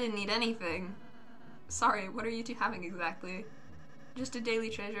 And I didn't eat anything. Sorry, what are you two having exactly? Just a daily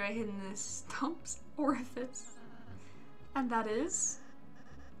treasure I hid in this stump's orifice. And that is?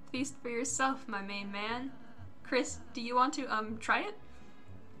 Feast for yourself, my main man. Chris, do you want to, try it?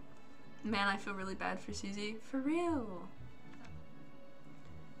 Man, I feel really bad for Susie. For real.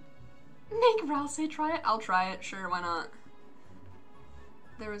 Make Ral say try it? I'll try it, sure, why not?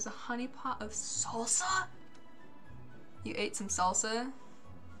 There was a honey pot of salsa? You ate some salsa?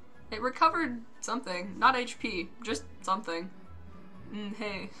 It recovered something. Not HP, just something.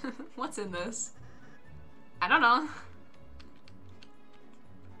 Hey, what's in this? I don't know.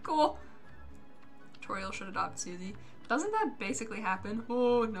 Cool. Toriel should adopt Susie. Doesn't that basically happen?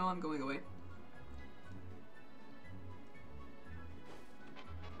 Oh, no, I'm going away.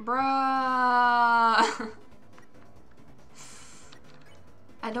 Bruh.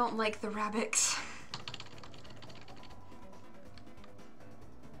 I don't like the rabbits.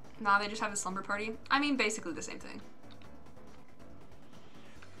 Nah, they just have a slumber party. I mean, basically the same thing.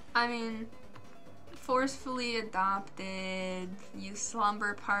 I mean, forcefully adopted, you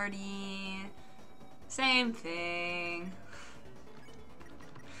slumber party, same thing.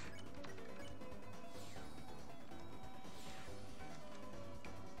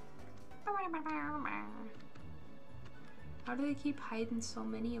 How do they keep hiding so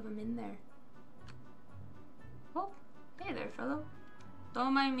many of them in there? Oh, hey there, fellow.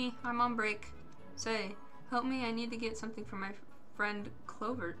 Don't mind me, I'm on break. Say, help me, I need to get something for my friend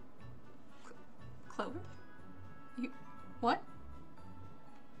Clover. Clover? You, what?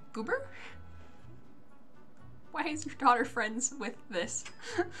 Goober? Why is your daughter friends with this?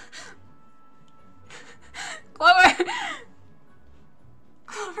 Clover!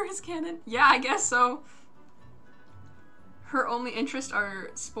 Clover is canon. Yeah, I guess so. Her only interests are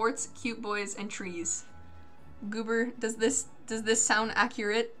sports, cute boys, and trees. Goober, does this sound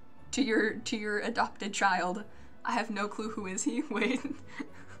accurate to your adopted child? I have no clue who is he. Wait.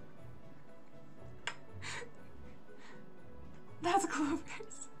 That's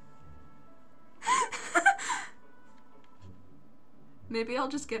Clover's. Maybe I'll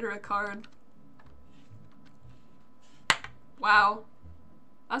just get her a card. Wow.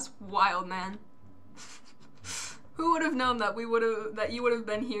 That's wild, man. Who would have known that you would have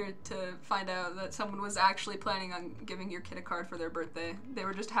been here to find out that someone was actually planning on giving your kid a card for their birthday? They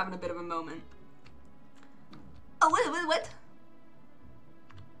were just having a bit of a moment. Oh, what?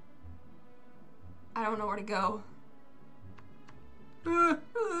 I don't know where to go. We're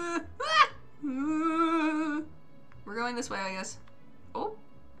going this way, I guess. Oh,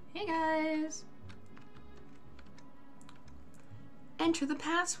 hey guys. Enter the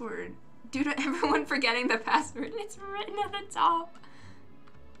password. Due to everyone forgetting the password, it's written at the top.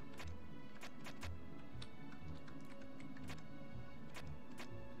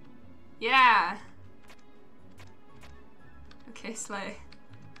 Yeah. Okay, slay.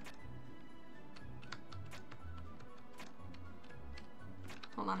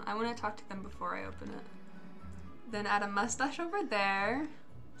 Hold on, I want to talk to them before I open it. Then add a mustache over there.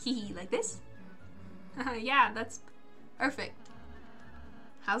 Hee like this? Yeah, that's perfect.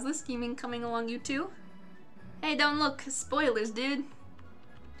 How's the scheming coming along, you two? Hey, don't look. Spoilers, dude.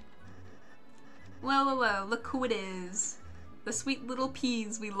 Well, look who it is. The sweet little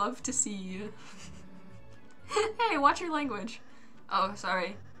peas we love to see. Hey, watch your language. Oh,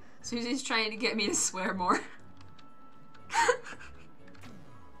 sorry. Susie's trying to get me to swear more.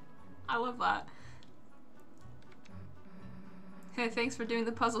 I love that. Hey, thanks for doing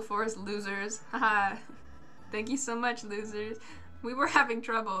the puzzle for us, losers. Haha. Thank you so much, losers. We were having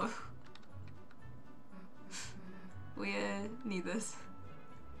trouble. We, need this.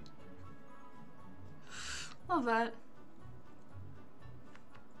 Love that.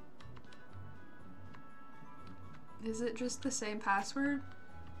 Is it just the same password?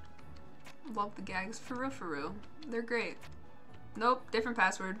 Love the gags for real. They're great. Nope, different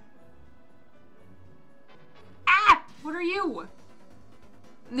password. Ah! What are you?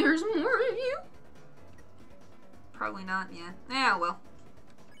 There's more of you? Probably not, yeah. Yeah, well.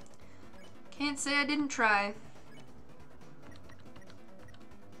 Can't say I didn't try.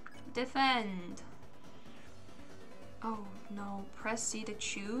 Defend. Oh, no. Press C to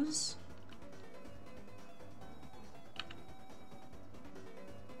choose?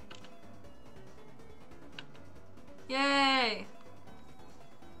 Yay!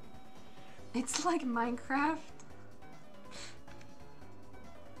 It's like Minecraft.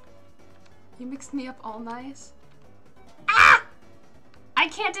 You mixed me up all nice. Ah! I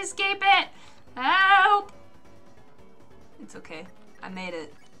can't escape it! Help! It's okay. I made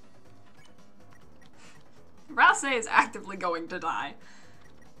it. Rouse is actively going to die.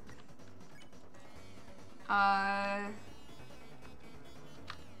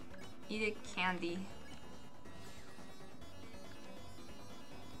 Eat a candy.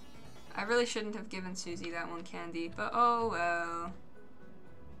 I really shouldn't have given Susie that one candy, but oh well.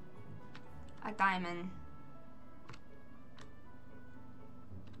 A diamond.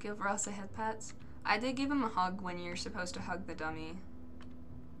 Give Ross a head pats. I did give him a hug when you're supposed to hug the dummy.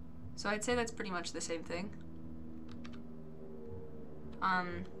 So I'd say that's pretty much the same thing.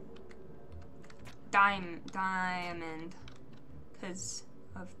 Diamond. 'Cause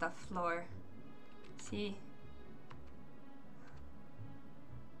of the floor. See?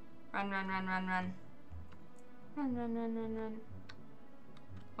 Run, run, run, run, run. Run, run, run, run, run.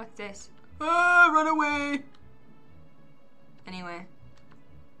 What's this? Ah, run away! Anyway.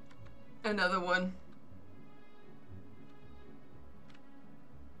 Another one.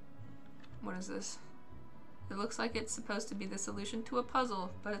 What is this? It looks like it's supposed to be the solution to a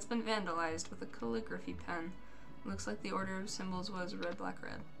puzzle, but it's been vandalized with a calligraphy pen. Looks like the order of symbols was red, black,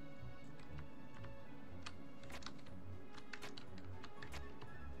 red.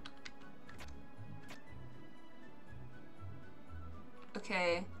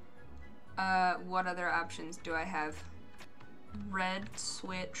 Okay. What other options do I have? Red,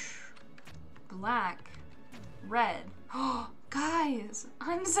 switch, black, red. Oh, guys!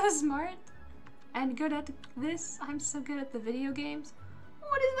 I'm so smart and good at this. I'm so good at the video games.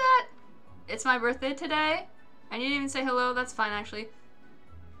 What is that? It's my birthday today. And you didn't even say hello. That's fine, actually.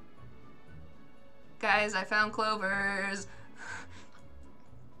 Guys, I found clovers.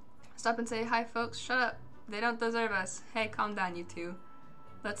 Stop and say hi, folks. Shut up. They don't deserve us. Hey, calm down, you two.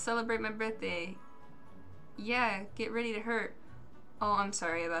 Let's celebrate my birthday. Yeah, get ready to hurt. Oh, I'm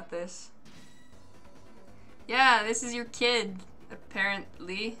sorry about this. Yeah, this is your kid,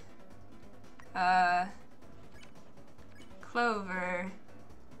 apparently. Clover.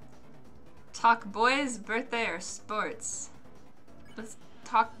 Talk boys, birthday, or sports? Let's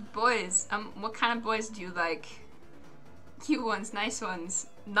talk boys. What kind of boys do you like? Cute ones, nice ones.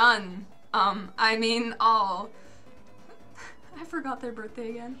 None. I mean all. I forgot their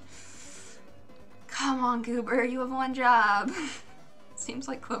birthday again. Come on, Goober, you have one job. Seems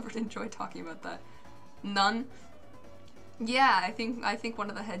like Clover'd enjoy talking about that. None. Yeah, I think one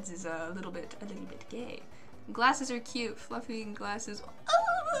of the heads is a little bit gay. Glasses are cute, fluffy glasses.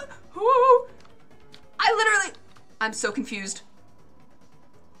 Oh, I'm so confused.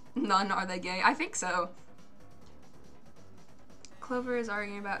 None, are they gay? I think so. Clover is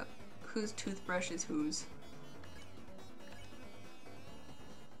arguing about whose toothbrush is whose.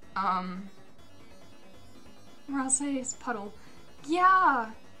 Rousse's puddle.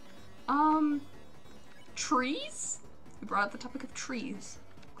 Yeah. Trees? We brought up the topic of trees.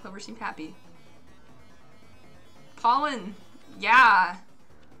 Clover seemed happy. Pollen. Yeah.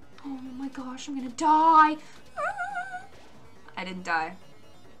 Oh my gosh, I'm gonna die. I didn't die.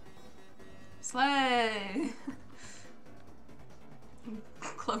 Slay.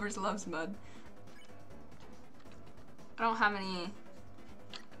 Clover's loves mud. I don't have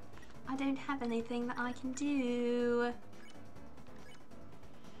anything that I can do.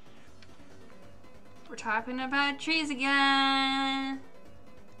 We're talking about trees again.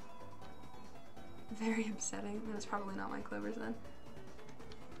 Very upsetting. That's probably not my Clovers then.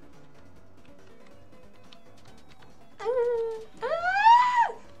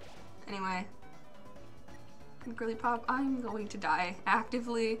 Anyway. Girly Pop, I'm going to die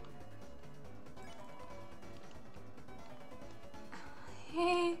actively.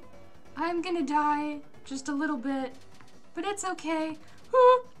 Hey, I'm gonna die just a little bit, but it's okay.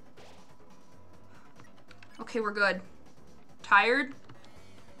 Okay, we're good. Tired?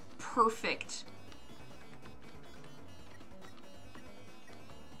 Perfect.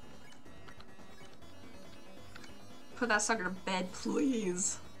 Put that sucker to bed,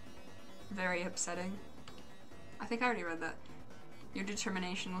 please. Very upsetting. I think I already read that. Your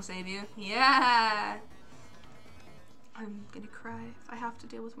determination will save you. Yeah! I'm gonna cry if I have to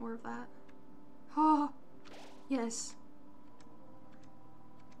deal with more of that. Oh, yes.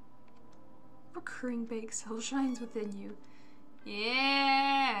 Recurring bake cell shines within you.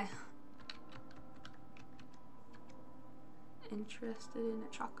 Yeah! Interested in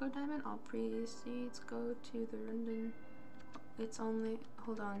a Choco Diamond? All proceeds go to the Rundon. It's only...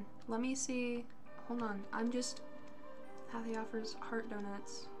 Hold on. Let me see. Hold on. I'm just... How he offers heart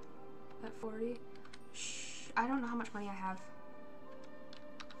donuts at 40. Shh, I don't know how much money I have.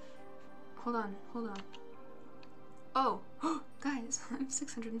 Hold on, hold on. Oh, guys, I'm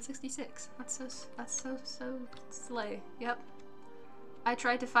 666. That's so slay. Yep. I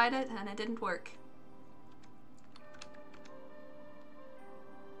tried to fight it and it didn't work.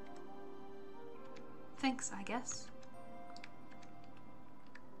 Thanks, I guess.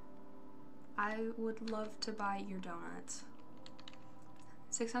 I would love to buy your donuts.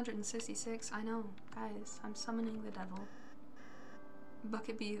 666, I know. Guys, I'm summoning the devil.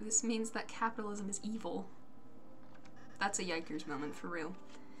 Bucket B, this means that capitalism is evil. That's a yikers moment for real.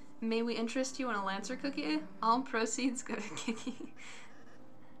 May we interest you in a Lancer cookie? All proceeds go to Kiki.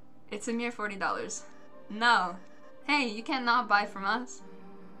 It's a mere $40. No. Hey, you cannot buy from us.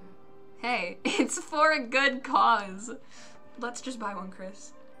 Hey, it's for a good cause. Let's just buy one,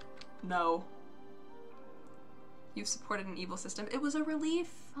 Chris. No. You've supported an evil system. It was a relief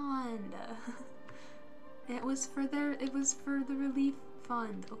fund. It was for the relief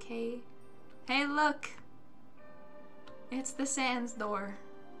fund, okay? Hey, look. It's the Sans door.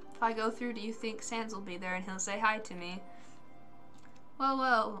 If I go through, do you think Sans will be there and he'll say hi to me?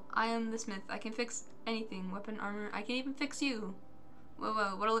 Well, I am the smith. I can fix anything. Weapon, armor. I can even fix you.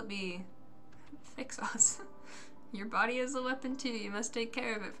 Whoa, what'll it be? Fix us. Your body is a weapon too. You must take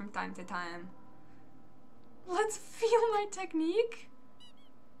care of it from time to time. Let's feel my technique.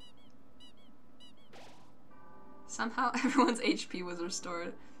 Somehow everyone's HP was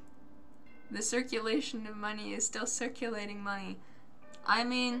restored. The circulation of money is still circulating money. I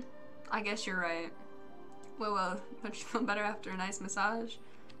mean, I guess you're right. Well, don't you feel better after a nice massage?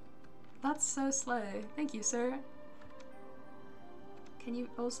 That's so slay. Thank you, sir. Can you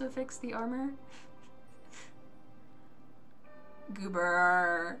also fix the armor?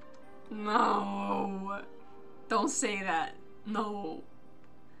 Goober. No. Don't say that. No.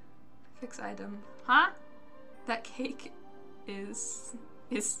 Fix item. Huh? That cake is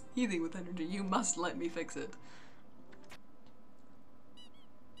healing with energy. You must let me fix it.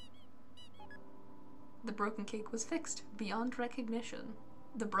 The broken cake was fixed beyond recognition.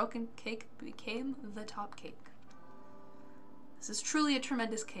 The broken cake became the top cake. This is truly a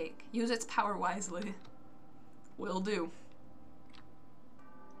tremendous cake. Use its power wisely. Will do.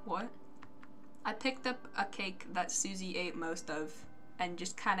 What? I picked up a cake that Susie ate most of and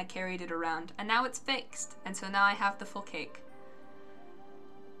just kind of carried it around, and now it's fixed, and so now I have the full cake.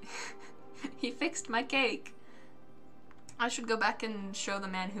 He fixed my cake. I should go back and show the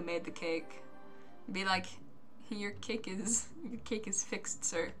man who made the cake. Be like, your cake is fixed,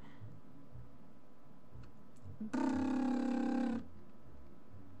 sir.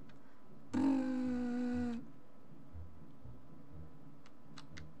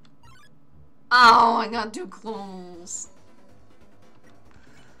 Oh, I got too close.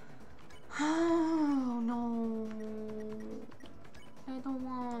 Oh no. I don't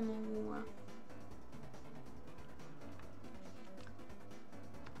want to.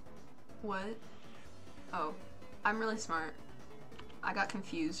 What? Oh, I'm really smart. I got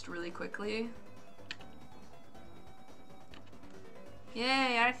confused really quickly.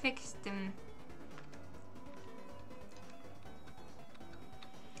 Yay, I fixed him.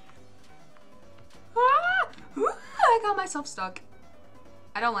 Ah! I got myself stuck.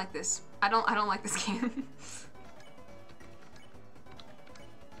 I don't like this. I don't like this game.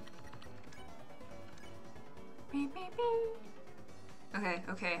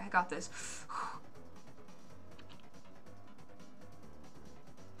 Okay, I got this.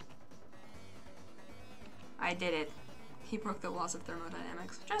 I did it. He broke the laws of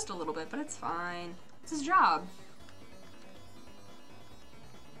thermodynamics. Just a little bit, but it's fine. It's his job.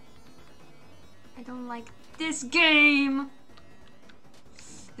 I don't like this game.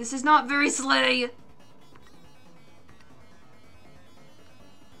 This is not very slay.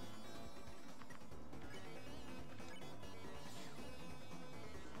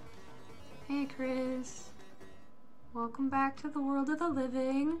 Hey, Chris. Welcome back to the world of the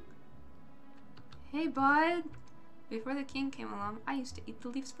living. Hey, bud. Before the king came along, I used to eat the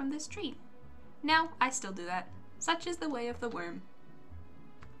leaves from this tree. Now, I still do that. Such is the way of the worm.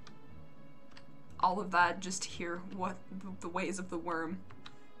 All of that just to hear what the ways of the worm.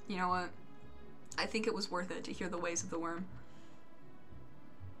 You know what? I think it was worth it to hear the ways of the worm.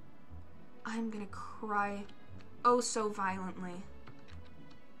 I'm gonna cry oh so violently.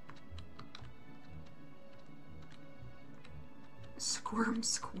 Squirm,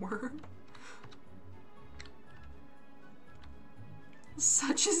 squirm.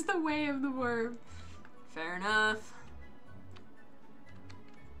 Such is the way of the worm. Fair enough.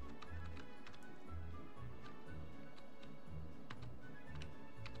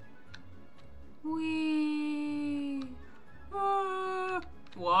 Wee.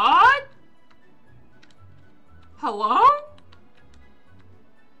 What? Hello?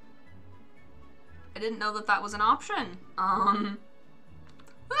 I didn't know that that was an option. Ah!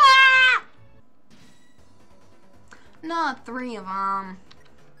 Not 3 of them.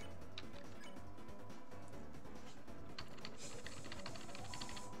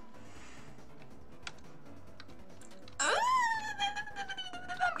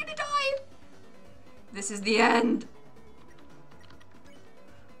 I'm gonna die. This is the end.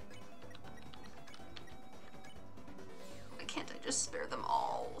 Why can't I just spare them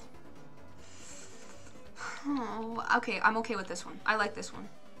all? Oh, okay, I'm okay with this one. I like this one.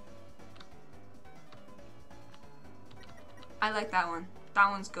 I like that one.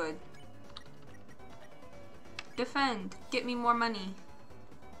 That one's good. Defend. Get me more money.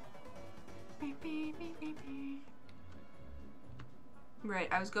 Right,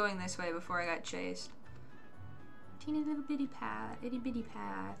 I was going this way before I got chased. Teeny little bitty path. Itty bitty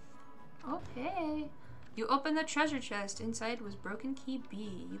path. Okay. You open the treasure chest. Inside was broken key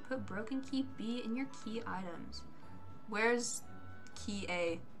B. You put broken key B in your key items. Where's key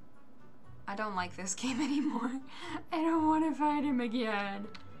A? I don't like this game anymore. I don't want to fight him again.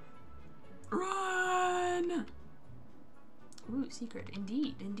 Run! Ooh, secret.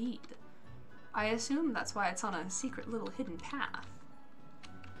 Indeed, indeed. I assume that's why it's on a secret little hidden path.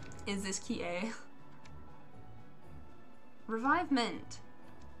 Is this key A? Revivement.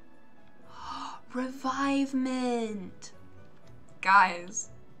 Revivement! Guys,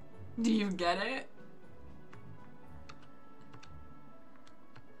 do you get it?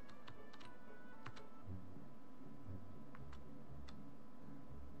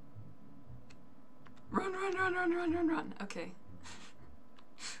 Run, run, run, run, run, run, run. Okay.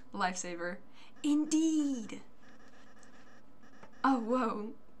 Lifesaver. Indeed! Oh,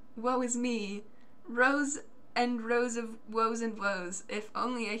 whoa. Woe is me. Rows and rows of woes and woes. If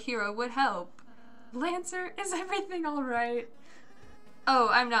only a hero would help. Lancer, is everything alright? Oh,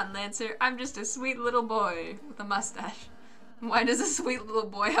 I'm not Lancer. I'm just a sweet little boy with a mustache. Why does a sweet little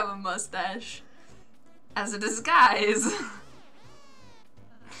boy have a mustache? As a disguise.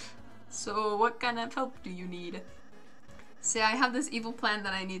 So, what kind of help do you need? See, I have this evil plan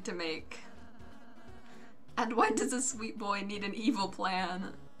that I need to make. And why does a sweet boy need an evil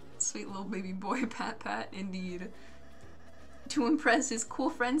plan? Sweet little baby boy, Pat Pat, indeed. To impress his cool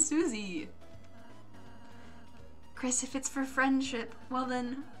friend Susie. Chris, if it's for friendship, well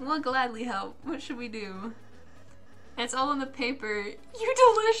then, we'll gladly help. What should we do? It's all on the paper. You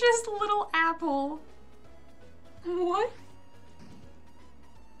delicious little apple. What?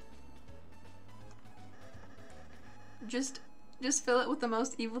 Just fill it with the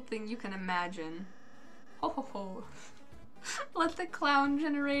most evil thing you can imagine. Ho ho ho. Let the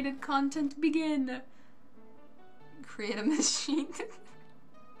clown-generated content begin. Create a machine.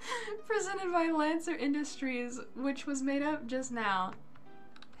 Presented by Lancer Industries, which was made up just now.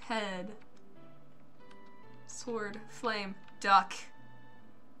 Head. Sword. Flame. Duck.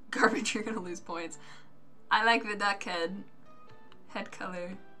 Garbage, you're gonna lose points. I like the duck head. Head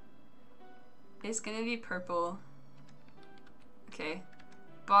color. It's gonna be purple. Okay.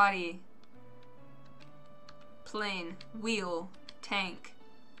 Body. Plane. Wheel. Tank.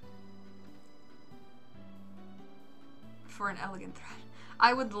 For an elegant thrash.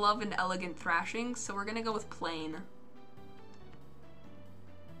 I would love an elegant thrashing, so we're gonna go with plain.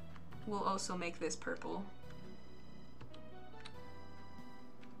 We'll also make this purple.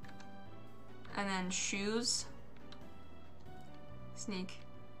 And then shoes. Sneak.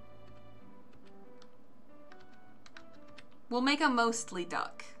 We'll make a mostly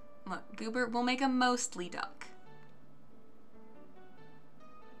duck. Look, Goober, we'll make a mostly duck.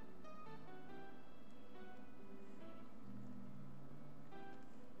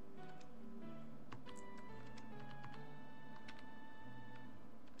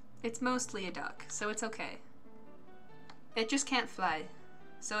 It's mostly a duck, so it's okay. It just can't fly,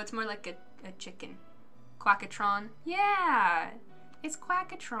 so it's more like a chicken. Quackatron? Yeah! It's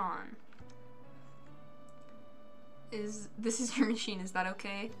Quackatron. This is your machine, is that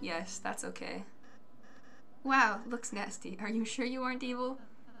okay? Yes, that's okay. Wow, looks nasty. Are you sure you aren't evil?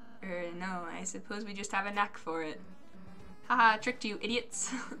 No, I suppose we just have a knack for it. Haha, tricked you,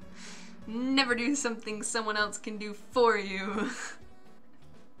 idiots. Never do something someone else can do for you.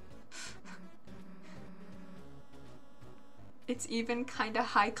 It's even kinda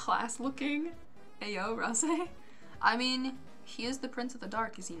high class looking. Hey yo, Rose. I mean, he is the Prince of the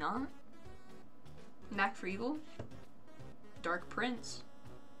Dark, is he not? Knack for evil? Dark Prince.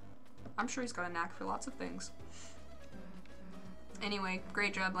 I'm sure he's got a knack for lots of things. Anyway,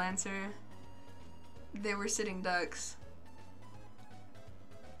 great job, Lancer. They were sitting ducks.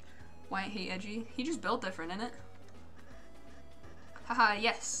 Why ain't he edgy? He just built different, innit? Haha,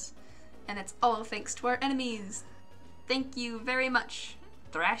 yes. And it's all thanks to our enemies. Thank you very much.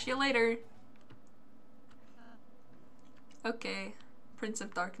 Thrash you later. Okay, Prince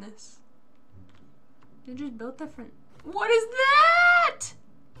of Darkness. You just built different. What is that?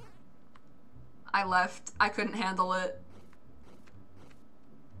 I left. I couldn't handle it.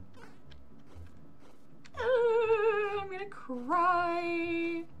 I'm gonna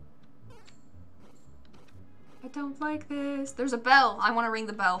cry. I don't like this. There's a bell. I want to ring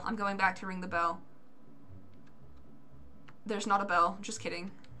the bell. I'm going back to ring the bell. There's not a bell. Just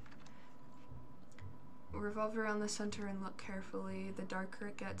kidding. Revolve around the center and look carefully. The darker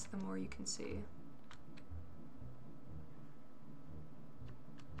it gets, the more you can see.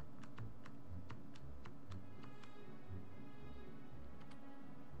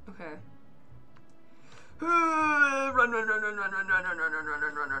 Okay. Run, run, run, run, run, run, run, run, run, run, run,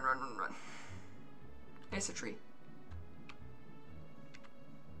 run, run, run, run, run. It's a tree.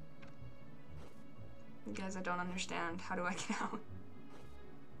 Guys, I don't understand. How do I get out?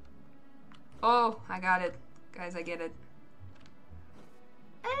 Oh, I got it. Guys, I get it.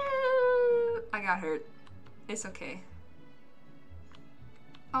 I got hurt. It's okay.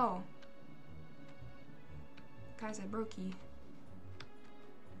 Oh. Guys, I broke ye.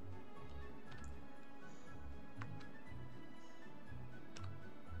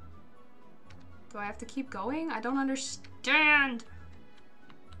 Do I have to keep going? I don't understand.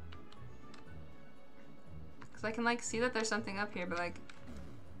 Cause I can like see that there's something up here, but like,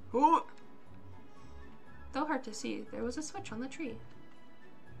 oh, though hard to see, there was a switch on the tree.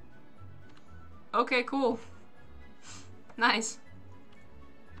 Okay, cool. Nice.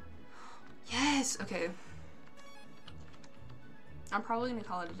 Yes. Okay. I'm probably gonna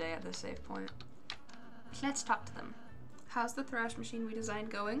call it a day at this save point. Let's talk to them. How's the thrash machine we designed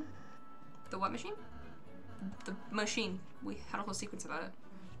going? The what machine? The machine. We had a whole sequence about it.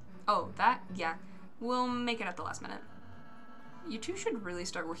 Oh, that? Yeah. We'll make it at the last minute. You two should really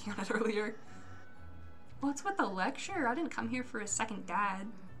start working on it earlier. What's with the lecture? I didn't come here for a second dad.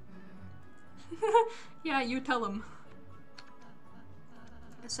 Yeah, you tell him.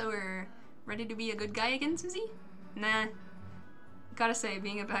 So we're ready to be a good guy again, Susie? Nah. Gotta say,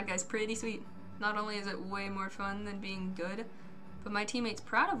 being a bad guy's pretty sweet. Not only is it way more fun than being good, but my teammate's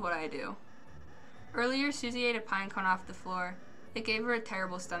proud of what I do. Earlier, Susie ate a pine cone off the floor. It gave her a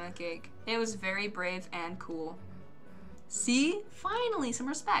terrible stomachache. It was very brave and cool. See? Finally, some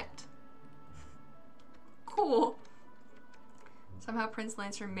respect. Cool. Somehow Prince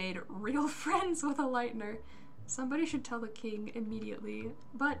Lancer made real friends with a lightener. Somebody should tell the king immediately,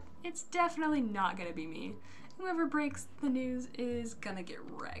 but it's definitely not gonna be me. Whoever breaks the news is gonna get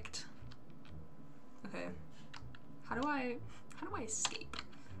wrecked. Okay. How do I escape?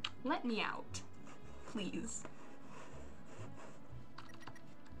 Let me out. Please.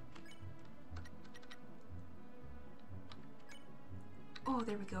 Oh,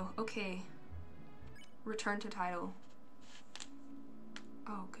 there we go. Okay. Return to title.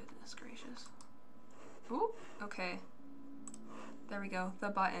 Oh, goodness gracious. Oh, okay. There we go. The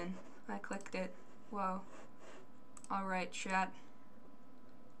button. I clicked it. Whoa. Alright, chat.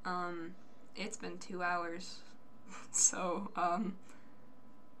 It's been 2 hours. So, oh,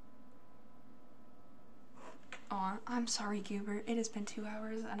 I'm sorry, Goober. It has been 2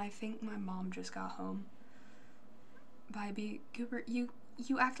 hours, and I think my mom just got home. Bye, Goober. You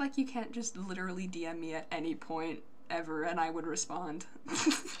act like you can't just literally DM me at any point ever, and I would respond.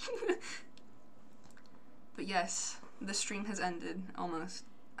 But yes, the stream has ended, almost.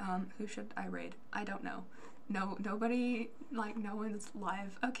 Who should I raid? I don't know. No, nobody, like, no one's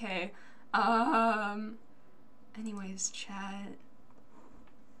live. Okay. Anyways, chat.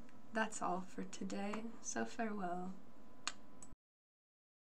 That's all for today, so farewell.